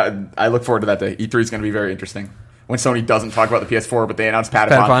 Yeah, I look forward to that day. E3 is going to be very interesting. When Sony doesn't talk about the PS4, but they announce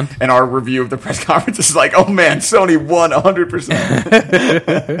Patapon, and our review of the press conference is like, oh man, Sony won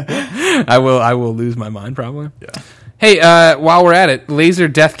 100%. I will lose my mind probably. Yeah. Hey, while we're at it, Laser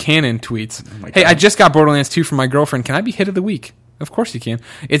Death Cannon tweets, hey, I just got Borderlands 2 from my girlfriend. Can I be hit of the week? Of course you can.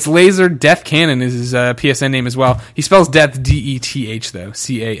 It's Laser Death Cannon is his PSN name as well. He spells death D-E-T-H, though.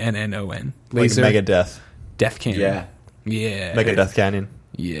 C-A-N-N-O-N. Laser Like Megadeth. Death Cannon. Yeah. Yeah. Megadeth Canyon.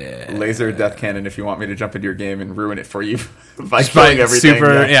 Yeah. Laser Death Cannon, if you want me to jump into your game and ruin it for you by killing everything.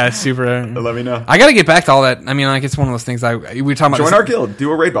 Super. Let me know. I got to get back to all that. I mean, like, it's one of those things we were talking about. Join our guild.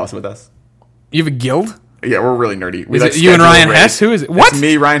 Do a raid boss with us. You have a guild? Yeah, we're really nerdy. Is it you and Ryan Hess? Who is it? What? It's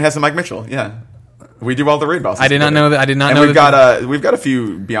me, Ryan Hess, and Mike Mitchell. Yeah. We do all the raid bosses. I did not know that. I did not and know we've that. we've got a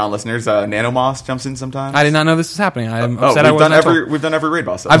few Beyond listeners. Nanomoss jumps in sometimes. I did not know this was happening. I'm upset I we've wasn't done every raid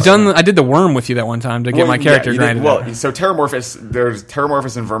boss. I did the worm with you that one time to get my character grinded. So Terramorphous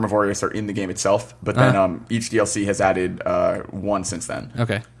and Vermivorius are in the game itself, but then each DLC has added one since then.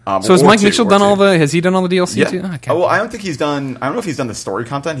 Okay. So has Mike Mitchell done all the? Has he done all the DLC too? Okay. Well, I don't think he's done. I don't know if he's done the story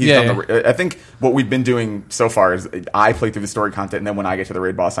content. He's done I think what we've been doing so far is I play through the story content, and then when I get to the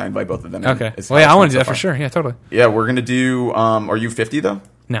raid boss, I invite both of them. Okay. Well, yeah, I want to do that for sure. Yeah, totally. Yeah, we're gonna do. Are you 50 though?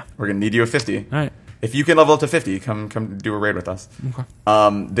 No. We're gonna need you at 50. All right. If you can level up to 50, come do a raid with us. Okay.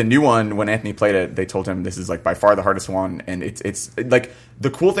 The new one, when Anthony played it, they told him this is like by far the hardest one, and it's like the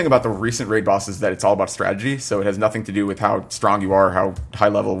cool thing about the recent raid boss is that it's all about strategy. So it has nothing to do with how strong you are, how high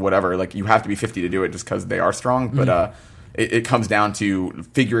level, whatever. Like you have to be 50 to do it just because they are strong. But it comes down to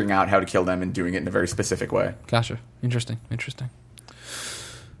figuring out how to kill them and doing it in a very specific way. Gotcha. Interesting.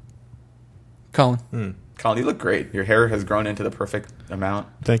 Colin. Colin, you look great. Your hair has grown into the perfect amount.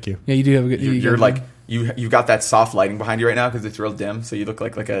 Thank you. Yeah, you do have a good. You're like you've got that soft lighting behind you right now because it's real dim. So you look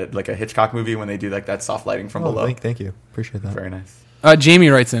like a Hitchcock movie when they do like that soft lighting from below. Thank you. Appreciate that. Very nice. Jamie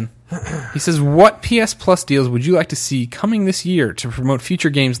writes in. He says, "What PS Plus deals would you like to see coming this year to promote future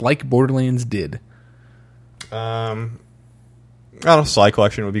games like Borderlands did?" I don't know. Sly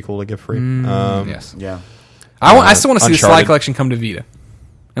Collection would be cool to get free. Yes. Yeah. I still want to see the Sly Uncharted. Collection come to Vita.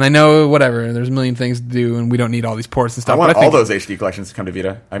 And I know, whatever, there's a million things to do, and we don't need all these ports and stuff. I want but I think all those HD collections to come to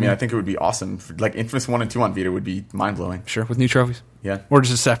Vita. I mean, I think it would be awesome. Like Infamous 1 and 2 on Vita would be mind-blowing. Sure, with new trophies. Yeah. Or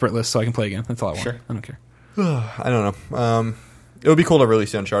just a separate list so I can play again. That's all I want. Sure. I don't care. I don't know. It would be cool to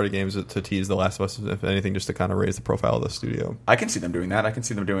release the Uncharted games to tease The Last of Us, if anything, just to kind of raise the profile of the studio. I can see them doing that. I can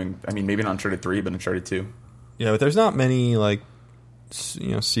see them doing, I mean, maybe not Uncharted 3, but Uncharted 2. Yeah, but there's not many, like,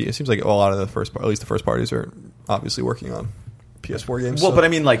 it seems like a lot of at least the first parties are obviously working on PS4 games. Well, but I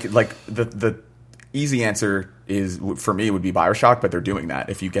mean, like the easy answer is, for me, would be BioShock, but they're doing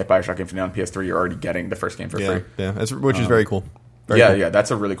that. If you get BioShock Infinite on PS3, you're already getting the first game for free. Yeah, which is very cool. Yeah, that's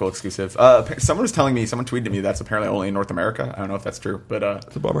a really cool exclusive. Someone tweeted me that's apparently only in North America. I don't know if that's true, but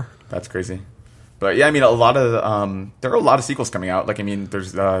it's a bummer. That's crazy. But yeah, I mean, there are a lot of sequels coming out. Like, I mean,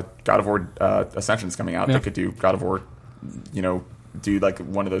 there's God of War Ascension's coming out. Yeah. They could do God of War, do like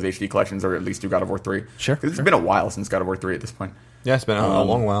one of those HD collections, or at least do God of War 3. Sure. 'Cause it's been a while since God of War 3 at this point. Yeah, it's been a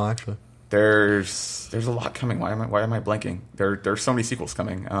long while, actually. There's a lot coming. Why am I blanking? There's so many sequels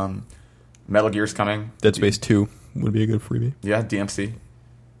coming. Metal Gear's coming. Dead Space 2 would be a good freebie. Yeah, DMC.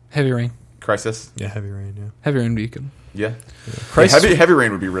 Heavy Rain. Crisis. Yeah, Heavy Rain, yeah. Heavy Rain would be good. Yeah. Crisis, Heavy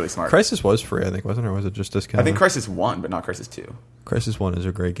Rain would be really smart. Crisis was free, I think, wasn't it? Or was it just discounted? I think Crisis 1, but not Crisis 2. Crisis 1 is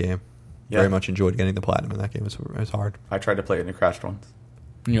a great game. Yeah. Very much enjoyed getting the platinum in that game. It was hard. I tried to play it and it crashed once.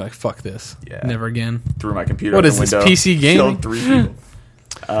 And you're like, fuck this. Yeah. Never again. Threw my computer What out is the this, window. PC gaming? Killed 3 people.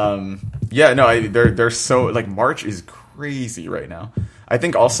 Yeah, no, they're so, like, March is crazy right now. I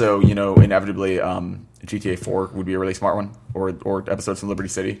think also, inevitably, GTA 4 would be a really smart one, or episodes from Liberty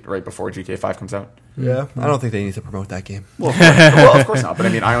City right before GTA 5 comes out. Yeah, I don't think they need to promote that game. Well, of course not. But I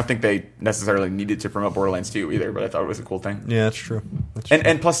mean, I don't think they necessarily needed to promote Borderlands 2 either. But I thought it was a cool thing. Yeah, that's true.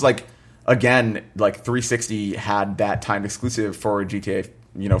 And plus, like, again, like 360 had that timed exclusive for GTA,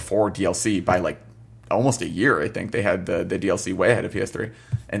 4 DLC by like almost a year. I think they had the DLC way ahead of PS3,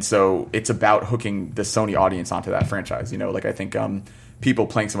 and so it's about hooking the Sony audience onto that franchise. Like I think people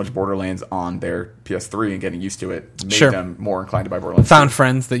playing so much Borderlands on their PS3 and getting used to it made them more inclined to buy Borderlands. Found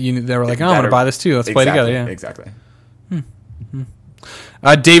friends that they were like, oh, I want to buy this too. Let's play together. Yeah, exactly.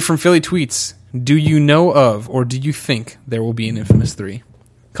 Dave from Philly tweets: do you know of, or do you think there will be an Infamous 3?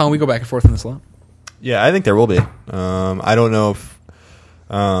 Colin, we go back and forth on this a lot. Yeah, I think there will be. I don't know if...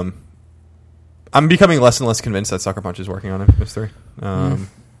 I'm becoming less and less convinced that Sucker Punch is working on Infamous 3.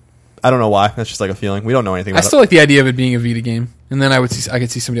 I don't know why. That's just like a feeling. We don't know anything about it. I still like the idea of it being a Vita game, and then I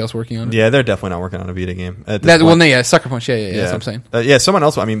could see somebody else working on it. Yeah, they're definitely not working on a Vita game. Sucker Punch. Yeah, that's what I'm saying. Someone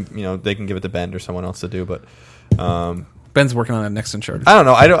else. I mean, they can give it to Ben or someone else to do, but Ben's working on that next Uncharted. I don't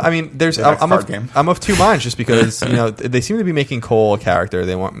know. I mean, I'm of two minds just because they seem to be making Cole a character.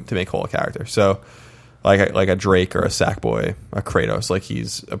 They want to make Cole a character. So like a Drake or a Sackboy, a Kratos, like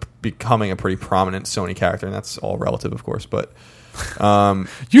he's becoming a pretty prominent Sony character, and that's all relative, of course. But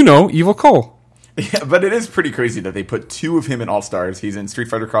Evil Cole. Yeah, but it is pretty crazy that they put two of him in All Stars. He's in Street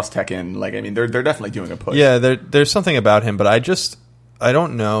Fighter Cross Tekken. Like, I mean, they're definitely doing a push. Yeah, there's something about him, but I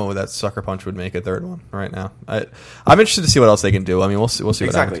don't know that Sucker Punch would make a third one right now. I'm interested to see what else they can do. I mean, we'll see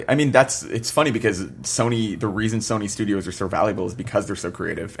what happens. I mean, it's funny because the reason Sony studios are so valuable is because they're so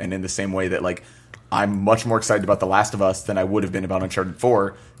creative. And in the same way that, like, I'm much more excited about The Last of Us than I would have been about Uncharted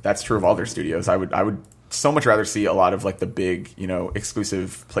 4, that's true of all their studios. I would so much rather see a lot of, like, the big,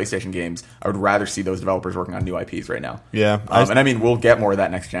 exclusive PlayStation games. I would rather see those developers working on new IPs right now. Yeah. And I mean, we'll get more of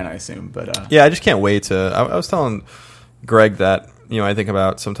that next gen, I assume. But yeah, I just can't wait to... I was telling Greg that, I think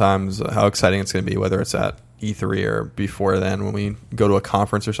about sometimes how exciting it's going to be, whether it's at E3 or before then, when we go to a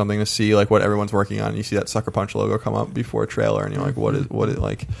conference or something to see, like, what everyone's working on. And you see that Sucker Punch logo come up before a trailer, and you're like, what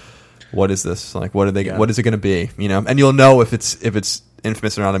is this? Like, what is it going to be? And you'll know if it's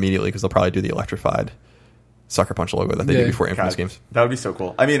Infamous or not immediately, because they'll probably do the electrified Sucker Punch logo that they did before Infamous games. That would be so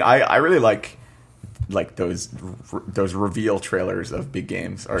cool. I mean, I really like those reveal trailers of big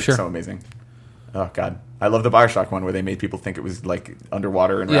games are so amazing. Oh God, I love the BioShock one where they made people think it was like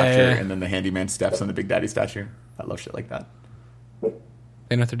underwater and Rapture, and then the handyman steps on the Big Daddy statue. I love shit like that.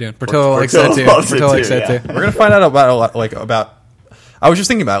 They know what they're doing. Bertolo likes that too. Bertolo likes that too. We're gonna find out about. I was just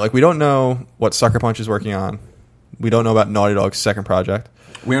thinking about it. Like, we don't know what Sucker Punch is working on. We don't know about Naughty Dog's second project.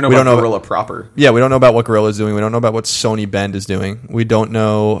 We don't know about Guerrilla proper. Yeah, we don't know about what Guerrilla is doing. We don't know about what Sony Bend is doing. We don't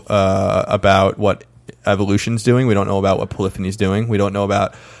know about what Evolution's doing. We don't know about what Polyphony's doing. We don't know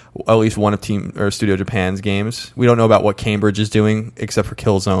about at least one of Team or Studio Japan's games. We don't know about what Cambridge is doing, except for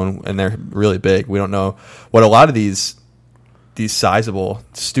Killzone, and they're really big. We don't know what a lot of these sizable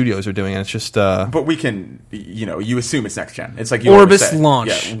studios are doing, and it's just but we can, you assume it's next gen. It's like Orbis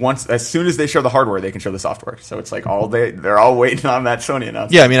launch. Yeah, as soon as they show the hardware, they can show the software. So it's like they're all waiting on that Sony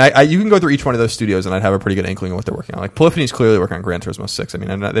announcement. Yeah, I mean, you can go through each one of those studios, and I'd have a pretty good inkling of what they're working on. Like, Polyphony's clearly working on Gran Turismo 6. I mean,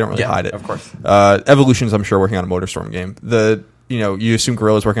 they don't really hide it. Of course. Evolution's, I'm sure, working on a MotorStorm game. You assume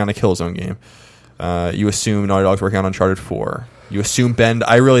Guerrilla's working on a Killzone game. You assume Naughty Dog's working on Uncharted 4. You assume Bend.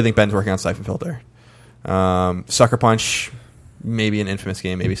 I really think Ben's working on Siphon Filter. Sucker Punch, maybe an Infamous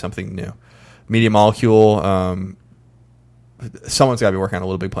game, maybe something new. Media Molecule, someone's got to be working on a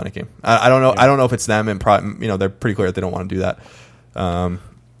Little Big Planet game. I don't know. I don't know if it's them, and they're pretty clear that they don't want to do that.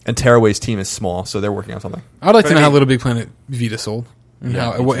 And Tearaway's team is small, so they're working on something. I'd like to know how Little Big Planet Vita sold. And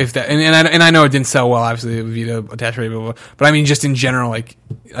and I know it didn't sell well, obviously, Vita attach rate, blah, blah, blah. But I mean, just in general, like,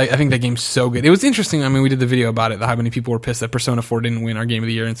 I think that game's so good. It was interesting. I mean, we did the video about it, how many people were pissed that Persona 4 didn't win our Game of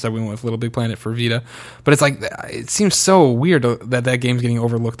the Year, and so we went with Little Big Planet for Vita. But it's like, it seems so weird that game's getting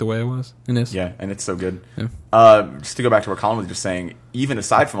overlooked the way it was. And is. Yeah, and it's so good. Yeah. Just to go back to what Colin was just saying, even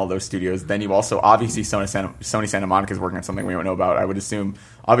aside from all those studios, then you also, obviously, Sony Santa Monica is working on something we don't know about. I would assume,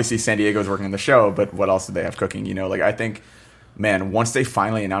 obviously, San Diego's working on the show, but what else do they have cooking? I think... Man, once they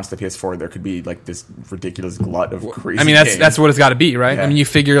finally announce the PS4, there could be like this ridiculous glut of crazy. I mean, that's what it's got to be, right? Yeah. I mean, you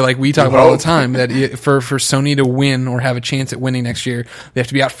figure, like we talk about all the time, that for Sony to win or have a chance at winning next year, they have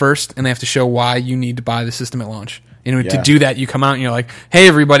to be out first, and they have to show why you need to buy the system at launch. And to do that, you come out and you're like, "Hey,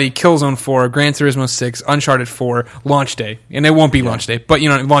 everybody! Killzone 4, Gran Turismo 6, Uncharted 4, launch day," and it won't be launch day, but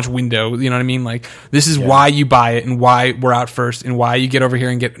launch window. You know what I mean? Like, this is why you buy it and why we're out first and why you get over here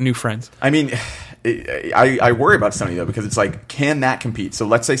and get new friends. I mean. I worry about Sony, though, because it's like, can that compete? So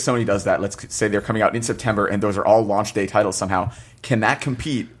let's say Sony does that. Let's say they're coming out in September, and those are all launch day titles somehow. can that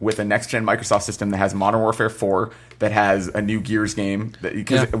compete with a next-gen Microsoft system that has Modern Warfare 4, that has a new Gears game?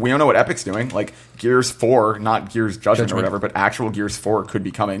 Because we don't know what Epic's doing. Like, Gears 4, not Gears Judgment or whatever, but actual Gears 4 could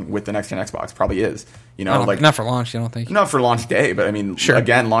be coming with the next-gen Xbox. Probably is. You know, like not for launch, I don't think. Not for launch day, but I mean,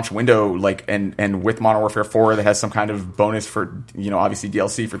 again, launch window, like, and with Modern Warfare 4 that has some kind of bonus for, you know, obviously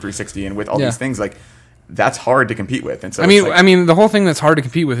DLC for 360, and with all these things, like, that's hard to compete with. And so I mean, the whole thing that's hard to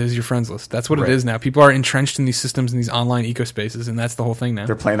compete with is your friends list. That's what it is now. People are entrenched in these systems and these online eco spaces, and that's the whole thing now.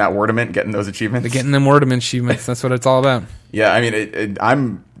 They're playing that Wordament, getting those achievements. They're getting them Wordament achievements. That's what it's all about. Yeah, I mean,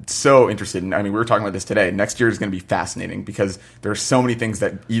 I'm so interested in. I mean, we were talking about this today. Next year is going to be fascinating because there are so many things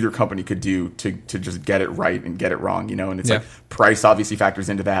that either company could do to just get it right and get it wrong. You know, and it's like price obviously factors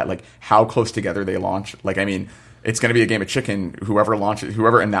into that. Like how close together they launch. Like, I mean, it's going to be a game of chicken. Whoever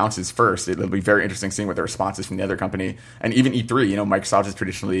announces first, it'll be very interesting seeing what the response is from the other company. And even E3, you know, Microsoft is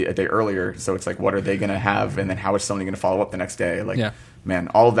traditionally a day earlier, so it's like, what are they going to have, and then how is Sony going to follow up the next day? Like, man,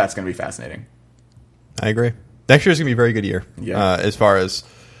 all of that's going to be fascinating. I agree. Next year is going to be a very good year. Yeah. As far as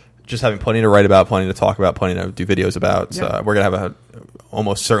just having plenty to write about, plenty to talk about, plenty to do videos about. Yeah. We're going to have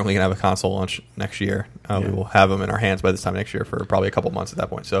almost certainly going to have a console launch next year. We will have them in our hands by this time next year for probably a couple months at that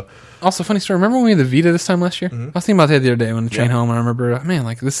point. So, also, funny story. Remember when we had the Vita this time last year? I was thinking about that the other day when I trained home, and I remember, man,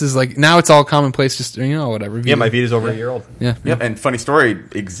 like this is like now it's all commonplace. Just whatever. Vita. Yeah, my Vita's over a year old. Yeah. And funny story,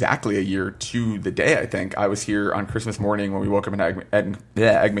 exactly a year to the day. I think I was here on Christmas morning when we woke up in Egg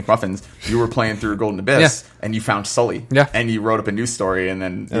McMuffins. You were playing through Golden Abyss, and you found Sully. Yeah. And you wrote up a news story, and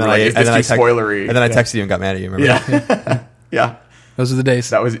then you were like, "Is this too spoilery?" And then I texted you and got mad at you. Remember? Yeah. Those are the days.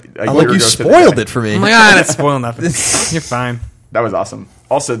 That was you spoiled it for me. I'm like, that's spoiling nothing. You're fine. That was awesome.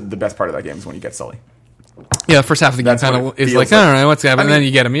 Also, the best part of that game is when you get Sully. Yeah, the first half of the game kind of is like, I don't know what's happening. And then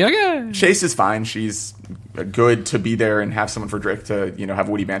you get him. You're like, yeah. Chase is fine. She's good to be there and have someone for Drake to, you know, have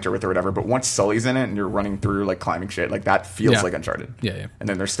witty banter with or whatever. But once Sully's in it and you're running through like climbing shit, like that feels like Uncharted. Yeah. And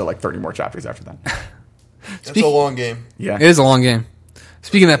then there's still like 30 more chapters after that. That's a long game. Yeah, it is a long game.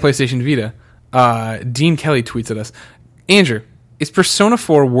 Speaking of that PlayStation Vita, Dean Kelly tweets at us, Andrew, is Persona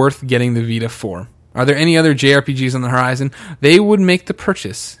 4 worth getting the Vita for? Are there any other JRPGs on the horizon? They would make the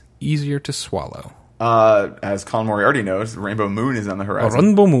purchase easier to swallow. As Colin Moriarty knows, Rainbow Moon is on the horizon.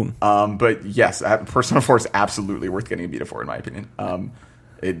 Rainbow Moon. But yes, Persona 4 is absolutely worth getting a Vita for, in my opinion.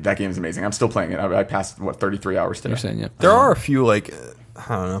 That game is amazing. I'm still playing it. I passed 33 hours today. You're saying, yeah. There are a few like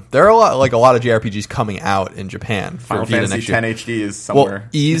I don't know. There are a lot of JRPGs coming out in Japan. Final Fantasy X HD is somewhere. Well,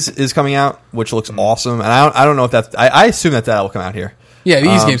 Ys is coming out, which looks awesome, and I don't know if that's. I assume that will come out here. Yeah,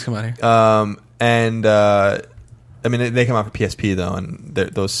 these games come out here. And I mean they come out for PSP though, and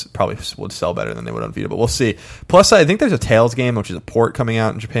those probably would sell better than they would on Vita, but we'll see. Plus, I think there's a Tales game, which is a port coming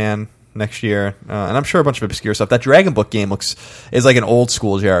out in Japan next year, and I'm sure a bunch of obscure stuff. That Dragon Book game is like an old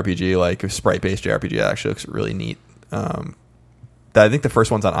school JRPG, like a sprite based JRPG. It actually looks really neat. I think the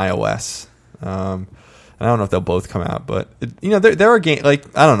first one's on iOS. I don't know if they'll both come out, but there are games like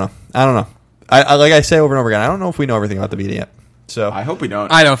I don't know. I like I say over and over again. I don't know if we know everything about the Vita yet. So I hope we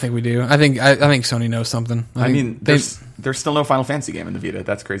don't. I don't think we do. I think Sony knows something. I mean, there's still no Final Fantasy game in the Vita.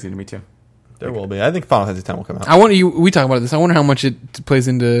 That's crazy to me too. There will be. I think Final Fantasy X will come out. I wonder. We talk about this. I wonder how much it plays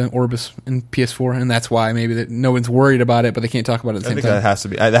into Orbis and PS4, and that's why maybe that no one's worried about it, but they can't talk about it at the same time. That has to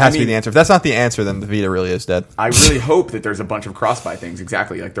be. That has to be the answer. If that's not the answer, then the Vita really is dead. I really hope that there's a bunch of cross-buy things.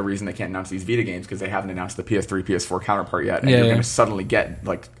 Exactly, like the reason they can't announce these Vita games because they haven't announced the PS3, PS4 counterpart yet, and you're going to suddenly get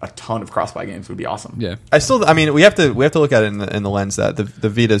like a ton of cross-buy games. Would be awesome. Yeah. I mean, we have to look at it in the lens that the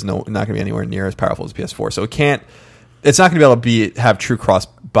Vita is not going to be anywhere near as powerful as PS4, so it can't. It's not going to be able to have true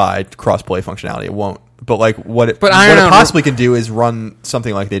cross-play functionality. It won't. But like what it possibly can do is run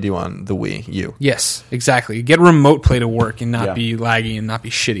something like they do on the Wii U. Yes, exactly. Get remote play to work and not be laggy and not be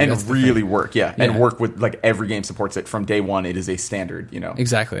shitty. And really work, and work with like every game supports it from day one. It is a standard,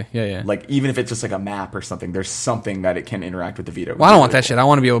 Exactly. Yeah. Like even if it's just like a map or something, there's something that it can interact with the Vita. Well, I don't want that shit. I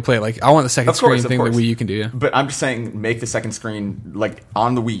want to be able to play it. Like I want the second screen thing that Wii U can do. Yeah. But I'm just saying, make the second screen like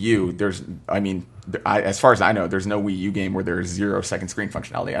on the Wii U. As far as I know, there's no Wii U game where there's 0 second screen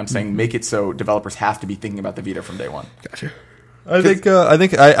functionality. I'm saying make it so developers have to be thinking about the Vita from day one. Gotcha. I think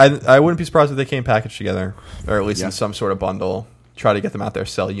I wouldn't be surprised if they came packaged together, or at least in some sort of bundle. Try to get them out there,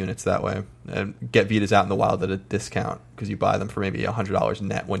 sell units that way, and get Vitas out in the wild at a discount because you buy them for maybe $100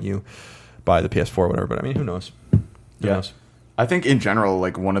 net when you buy the PS4 or whatever. But I mean, who knows? Who knows? I think in general,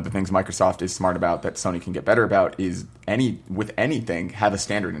 like one of the things Microsoft is smart about that Sony can get better about is with anything have a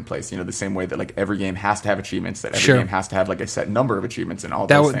standard in place. You know, the same way that like every game has to have achievements, that every Sure. game has to have like a set number of achievements and all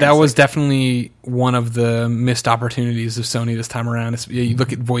That those was things. that was Like, definitely one of the missed opportunities of Sony this time around. You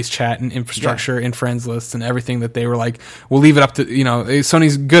look at voice chat and infrastructure and friends lists and everything that they were like, we'll leave it up to, you know,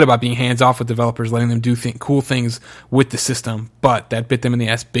 Sony's good about being hands off with developers, letting them do cool things with the system, but that bit them in the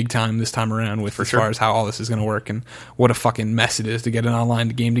ass big time this time around with sure. far as how all this is going to work and what a fucking mess it is to get an online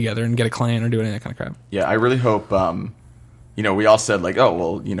game together and get a clan or do any of that kind of crap. yeah, I really hope. You know, we all said like, oh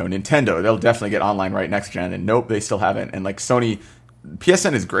well, you know, Nintendo, they'll definitely get online right next gen, and nope, they still haven't. And like Sony,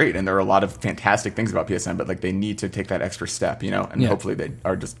 PSN is great, and there are a lot of fantastic things about PSN, but like they need to take that extra step, you know, and Yeah. hopefully they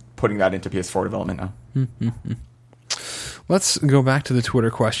are just putting that into PS4 development now. Let's go back to the Twitter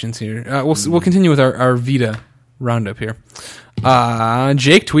questions here. We'll continue with our Vita roundup here.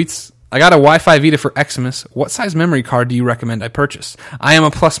 Jake tweets, I got a Wi-Fi Vita for Xmas. What size memory card do you recommend I purchase? I am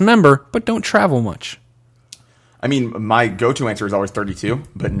a Plus member, but don't travel much. I mean, my go-to answer is always 32,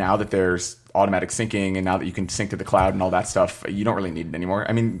 but now that there's automatic syncing and now that you can sync to the cloud and all that stuff, you don't really need it anymore.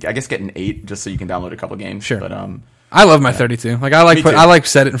 I mean, I guess get an 8 just so you can download a couple games. Sure. But I love my 32. Like I Me too. like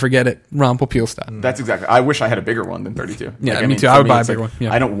set it and forget it. Romp appeal style. that's exactly. I wish I had a bigger one than 32. Yeah, Like, me too. for I would buy a it's bigger like, one.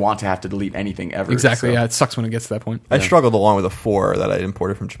 Yeah. I don't want to have to delete anything ever. Exactly. so- Yeah, it sucks when it gets to that point. I struggled along with a 4 that I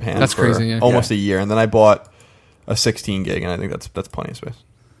imported from Japan. That's for crazy, yeah. almost a year, and then I bought a 16 gig, and I think that's plenty of space.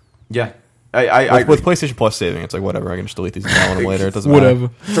 Yeah. I With PlayStation Plus saving, it's like whatever. I can just delete these and download them later. It doesn't Whatever.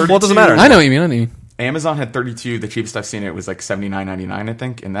 matter. Well, it doesn't matter. I know what you mean. Amazon had 32. The cheapest I've seen it was like $79.99, I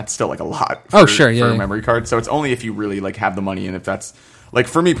think, and that's still like a lot. Oh, sure, yeah, for yeah. a memory card. So it's only if you really like have the money, and if that's like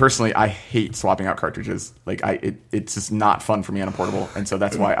for me personally, I hate swapping out cartridges. Like it's just not fun for me on a portable, and so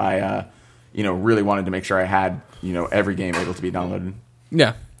that's why I, really wanted to make sure I had every game able to be downloaded.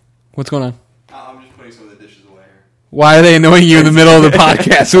 Yeah. What's going on? I'm just putting some of the dishes away here. Why are they annoying you in the middle of the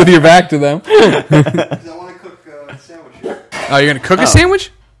podcast with your back to them? Because I want to cook a sandwich here. Oh, you're going to cook a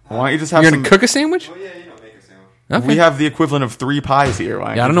sandwich? Why don't you just have You're some? going to cook a sandwich? Oh, yeah, make a sandwich. Okay. We have the equivalent of 3 pies here.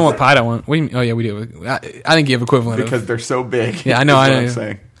 Why Yeah, I don't know what pie I want. What do you mean? Oh, yeah, we do. I think you have equivalent because of. they're so big. Yeah, I know, is I what know. I'm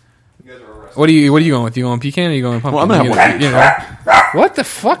saying. You guys are arrested. What are you going with? You going pecan or you going pumpkin? Well, I'm gonna have You know. What the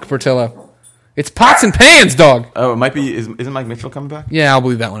fuck, Portillo? It's pots and pans, dog. Oh, it might be. Isn't Mike Mitchell coming back? Yeah, I'll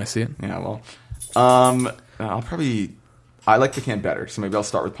believe that when I see it. Yeah. Well, I'll probably. I like pecan better, so maybe I'll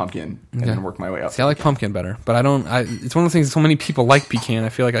start with pumpkin and then work my way up. See, I like pumpkin better, but I don't. It's one of the things. So many people like pecan. I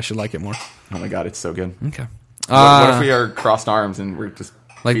feel like I should like it more. Oh my god, it's so good. Okay. What if we are crossed arms and we're just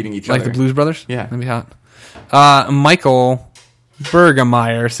feeding each other? Like the Blues Brothers? Yeah. That'd be hot. Michael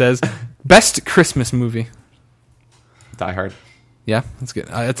Bergemeyer says, best Christmas movie. Die Hard. Yeah, that's good.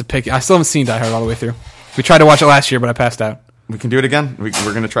 That's a pick. I still haven't seen Die Hard all the way through. We tried to watch it last year, but I passed out. We can do it again. We're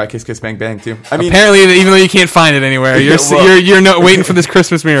going to try Kiss Kiss Bang Bang too. I mean, Apparently, even though you can't find it anywhere, you're Well- you're waiting for this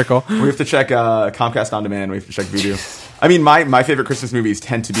Christmas miracle. we have to check Comcast On Demand. We have to check Voodoo. I mean, my favorite Christmas movies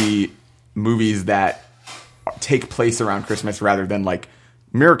tend to be movies that take place around Christmas rather than like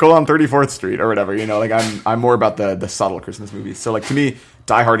Miracle on 34th Street or whatever. Like I'm more about the subtle Christmas movies. So like to me,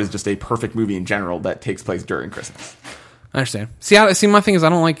 Die Hard is just a perfect movie in general that takes place during Christmas. I understand. See, my thing is, I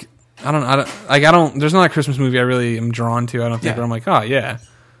don't. There's not a Christmas movie I really am drawn to. I don't think. Yeah. But I'm like, oh yeah,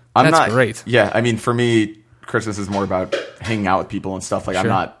 I'm that's not, great. Yeah, I mean, for me, Christmas is more about hanging out with people and stuff. Like Sure.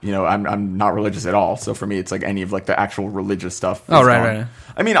 I'm not, I'm not religious at all. So for me, it's like any of like the actual religious stuff. Oh, is right, gone. right.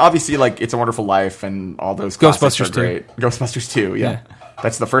 I mean, obviously, like It's a Wonderful Life and all those classics Ghostbusters are 2. great. Ghostbusters 2, yeah. Yeah.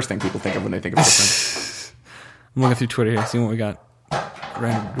 That's the first thing people think of when they think of Christmas. I'm looking through Twitter here, seeing what we got.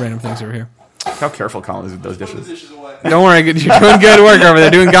 Random things over here. How careful Colin is with those dishes. Don't worry, you're doing good work over there,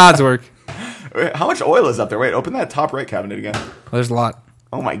 doing God's work. Wait, how much oil is up there? Wait, open that top right cabinet again. Well, there's a lot.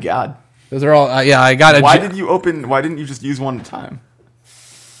 Oh my god. Those are all. I got it. Why didn't you just use one at a time?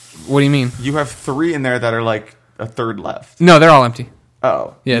 What do you mean? You have 3 in there that are like a third left. No, they're all empty.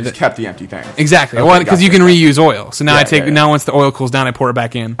 Oh. Yeah, You just kept the empty things. Exactly. Okay, Well, because gotcha. you can reuse oil. So now Yeah, now once the oil cools down, I pour it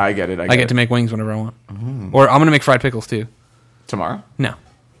back in. I get it. I get to make wings whenever I want. Or I'm gonna make fried pickles too. Tomorrow? No,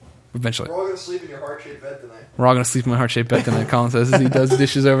 eventually. We're all going to sleep in your heart-shaped bed tonight. We're all gonna sleep in my heart-shaped bed tonight. Colin says as he does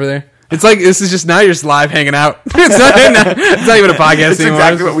dishes over there. It's like this is just now you're just live hanging out. It's not even a podcast It's anymore.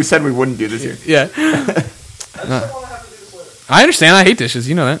 exactly what we said we wouldn't do this year. Yeah. I don't want to have to do this later. I understand. I hate dishes.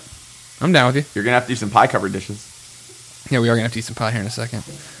 You know that. I'm down with you. You're going to have to do some pie-covered dishes. Yeah, we are gonna have to eat some pie here in a second.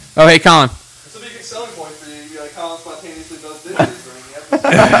 Oh, hey, Colin. This will be a good selling point for you. You'd be like, Colin spontaneously does dishes during the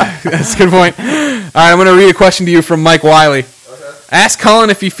episode. That's a good point. All right, I'm going to read a question to you from Mike Wiley. Okay. Ask Colin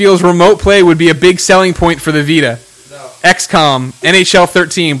if he feels remote play would be a big selling point for the Vita. No. XCOM, NHL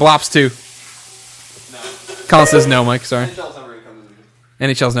 13, Blops 2. No. Colin says no, Mike. Sorry. NHL's never going to come to the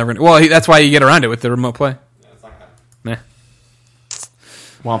NHL's never. Well, that's why you get around it with the remote play. Yeah, it's not going to happen. Nah.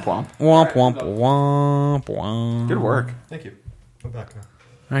 Womp womp. Womp womp womp womp. Good work. Thank you. I'm back now.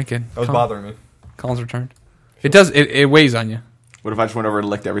 All right, good. That was bothering me. Colin's returned. It does. It weighs on you. What if I just went over and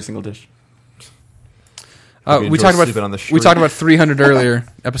licked every single dish? Maybe We enjoy talked sleeping on the about street. 300 earlier,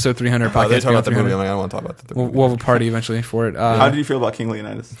 episode 300 podcast. Oh, they talk about the Beyond movie. 300. I'm like, I don't want to talk about the movie. We'll have a party eventually for it. How did you feel about King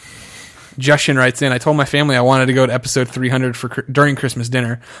Leonidas? Justin writes in, I told my family I wanted to go to episode 300 during Christmas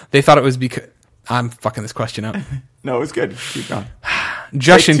dinner. They thought it was because... I'm fucking this question up. No, it was good. Keep going.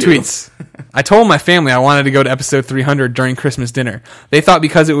 Justin Take two. tweets, I told my family I wanted to go to episode 300 during Christmas dinner. They thought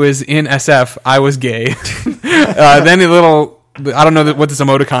because it was in SF, I was gay. Then a little... I don't know what this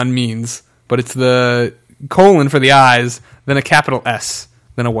emoticon means, but it's the colon for the eyes, then a capital S,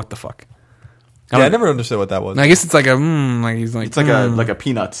 then a what the fuck. Yeah, I never understood what that was. I guess it's like a like he's like It's like a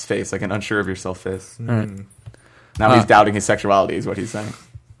peanuts face, like an unsure of yourself face. Right. Now he's doubting his sexuality, is what he's saying.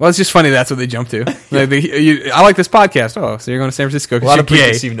 Well, it's just funny that's what they jump to. Like I like this podcast. Oh, so you're going to San Francisco a because lot you're of gay.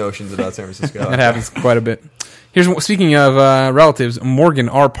 preconceived notions about San Francisco. That happens quite a bit. Speaking of relatives, Morgan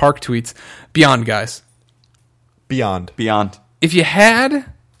R. Park tweets, Beyond, guys. Beyond. If you had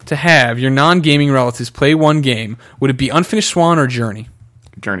to have your non-gaming relatives play one game, would it be Unfinished Swan or Journey?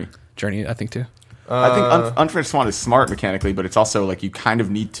 Journey. Journey, I think, too. I think Unfinished Swan is smart mechanically, but it's also like you kind of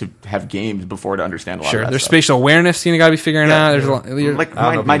need to have games before to understand a lot Sure. of that There's stuff. spatial awareness you got to be figuring out. There's a lot. Like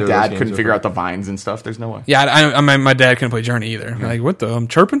I don't know my if either of those dad games couldn't are figure for- out the vines and stuff. There's no way. Yeah, my dad couldn't play Journey either. Like, what the? I'm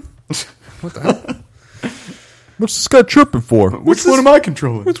chirping? What the hell? What's this guy chirping for? Which one am I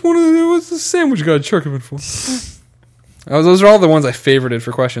controlling? What's the sandwich guy chirping for? Those are all the ones I favorited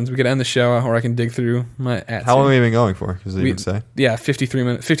for questions. We could end the show, or I can dig through my ads. How long have we been going for? Because they didn't say. Yeah,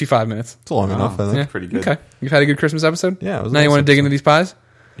 55 minutes. It's long enough, I think. Yeah, pretty good. Okay, you've had a good Christmas episode. Yeah, it was a Now you nice want to dig episode. into these pies.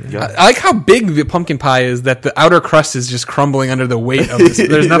 Yeah. I like how big the pumpkin pie is. That the outer crust is just crumbling under the weight of this.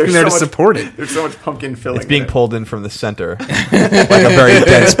 There's nothing there to support it. There's so much pumpkin filling. It's being in it. pulled in from the center, like a very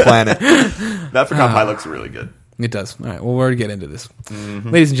dense planet. That pecan pie looks really good. It does. All right. Well, we're going to get into this.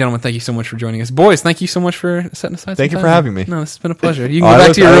 Ladies and gentlemen, thank you so much for joining us. Boys, thank you so much for setting aside some Thank you time. for having me. No, this has been a pleasure. You can Oh, go I back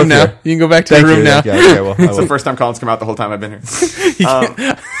live- to your I room live now. here. You can go back to Thank your room you. now. Yeah, okay, well, I It's the will. first time Colin's come out the whole time I've been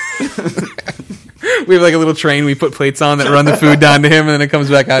here. We have like a little train we put plates on that run the food down to him, and then it comes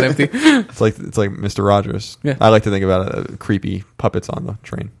back out empty. It's like Mr. Rogers. Yeah. I like to think about it, creepy puppets on the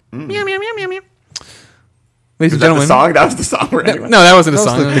train. Meow, meow, meow, meow, meow. Is Ladies and that gentlemen. the song? That was the song. We're anyway. No, that wasn't a That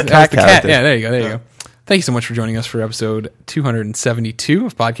was song. the That was cat the cat. character. Yeah, there you go. There you go. Thank you so much for joining us for episode 272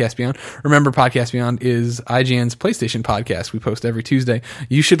 of Podcast Beyond. Remember, Podcast Beyond is IGN's PlayStation podcast. We post every Tuesday.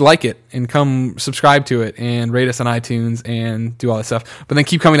 You should like it and come subscribe to it and rate us on iTunes and do all that stuff. But then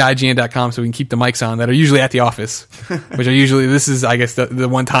keep coming to IGN.com so we can keep the mics on that are usually at the office, which are usually, this is, I guess, the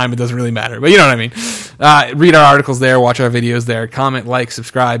one time it doesn't really matter. But you know what I mean. Read our articles there, watch our videos there, comment, like,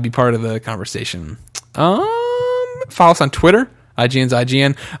 subscribe, be part of the conversation. Follow us on Twitter. IGN's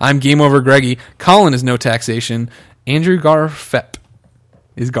IGN. I'm Game Over Greggy. Colin is No Taxation. Andrew Garfep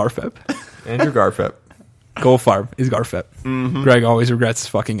is Garfep. Andrew Garfep. Goldfarb is Garfep. Greg always regrets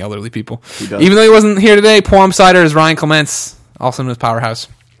fucking elderly people. does. Even though he wasn't here today, Poem Cider is Ryan Clements, also known as Powerhouse,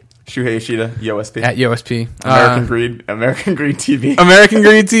 Shuhei Ishida, YoSP. at YoSP. American Greed TV. American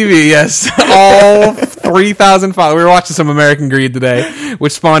Greed TV, yes. All 3,000 followers. We were watching some American Greed today,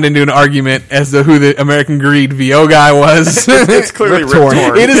 which spawned into an argument as to who the American Greed VO guy was. It's clearly Rip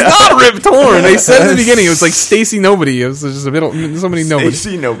Torn. It is not Rip Torn. They said in the beginning it was like Stacy Nobody. It was just a bit somebody nobody.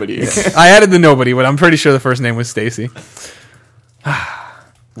 Stacy Nobody. I added the nobody, but I'm pretty sure the first name was Stacy.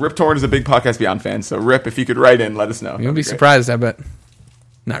 Rip Torn is a big Podcast Beyond fan, so Rip, if you could write in, let us know. You'll be surprised, I bet.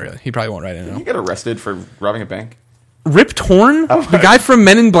 Not really. He probably won't write it. Did No. you get arrested for robbing a bank? Rip Torn? Oh, The guy from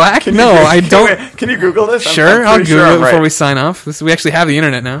Men in Black? No, I don't. Can you Google this? Sure, I'll pretty Google I'm it before right. we sign off. We actually have the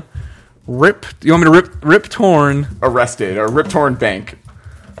internet now. Rip. You want me to Rip Torn? Arrested or Rip Torn Bank.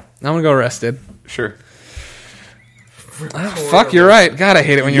 I'm gonna go arrested. Sure. Fuck, you're right. God, I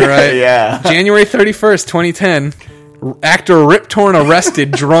hate it when you're right. Yeah. January 31st, 2010. Actor Rip Torn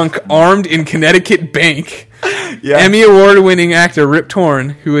arrested, drunk, armed in Connecticut bank. Yeah. Emmy Award-winning actor Rip Torn,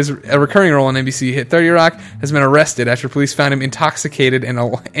 who is a recurring role on NBC hit 30 Rock, has been arrested after police found him intoxicated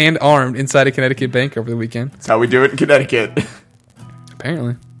and armed inside a Connecticut bank over the weekend. That's how we do it in Connecticut.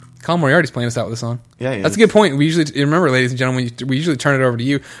 Apparently. Colin Moriarty's playing us out with a song. Yeah, he That's a is. good point. We usually, remember, ladies and gentlemen, we usually turn it over to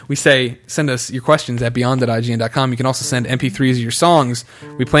you. We say, send us your questions at beyond.ign.com. You can also send MP3s of your songs.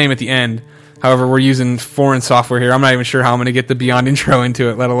 We play them at the end. However, we're using foreign software here. I'm not even sure how I'm going to get the Beyond intro into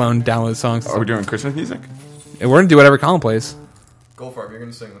it, let alone download songs. Are we doing Christmas music? We're going to do whatever Colin plays. Goldfarb, you're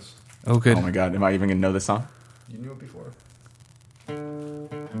going to sing this. Oh, good. Oh my god, am I even gonna know this song? You knew it before.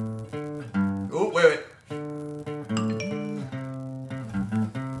 Oh, wait.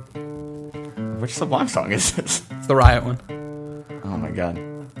 Which Sublime song is this? It's the Riot one. Oh my god.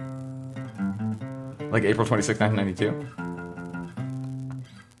 Like April 26, 1992.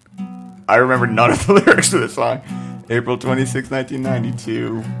 I remember none of the lyrics to this song. April 26,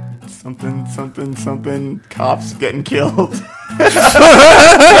 1992. Something, something, something. Cops getting killed.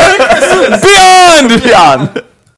 Beyond! Beyond.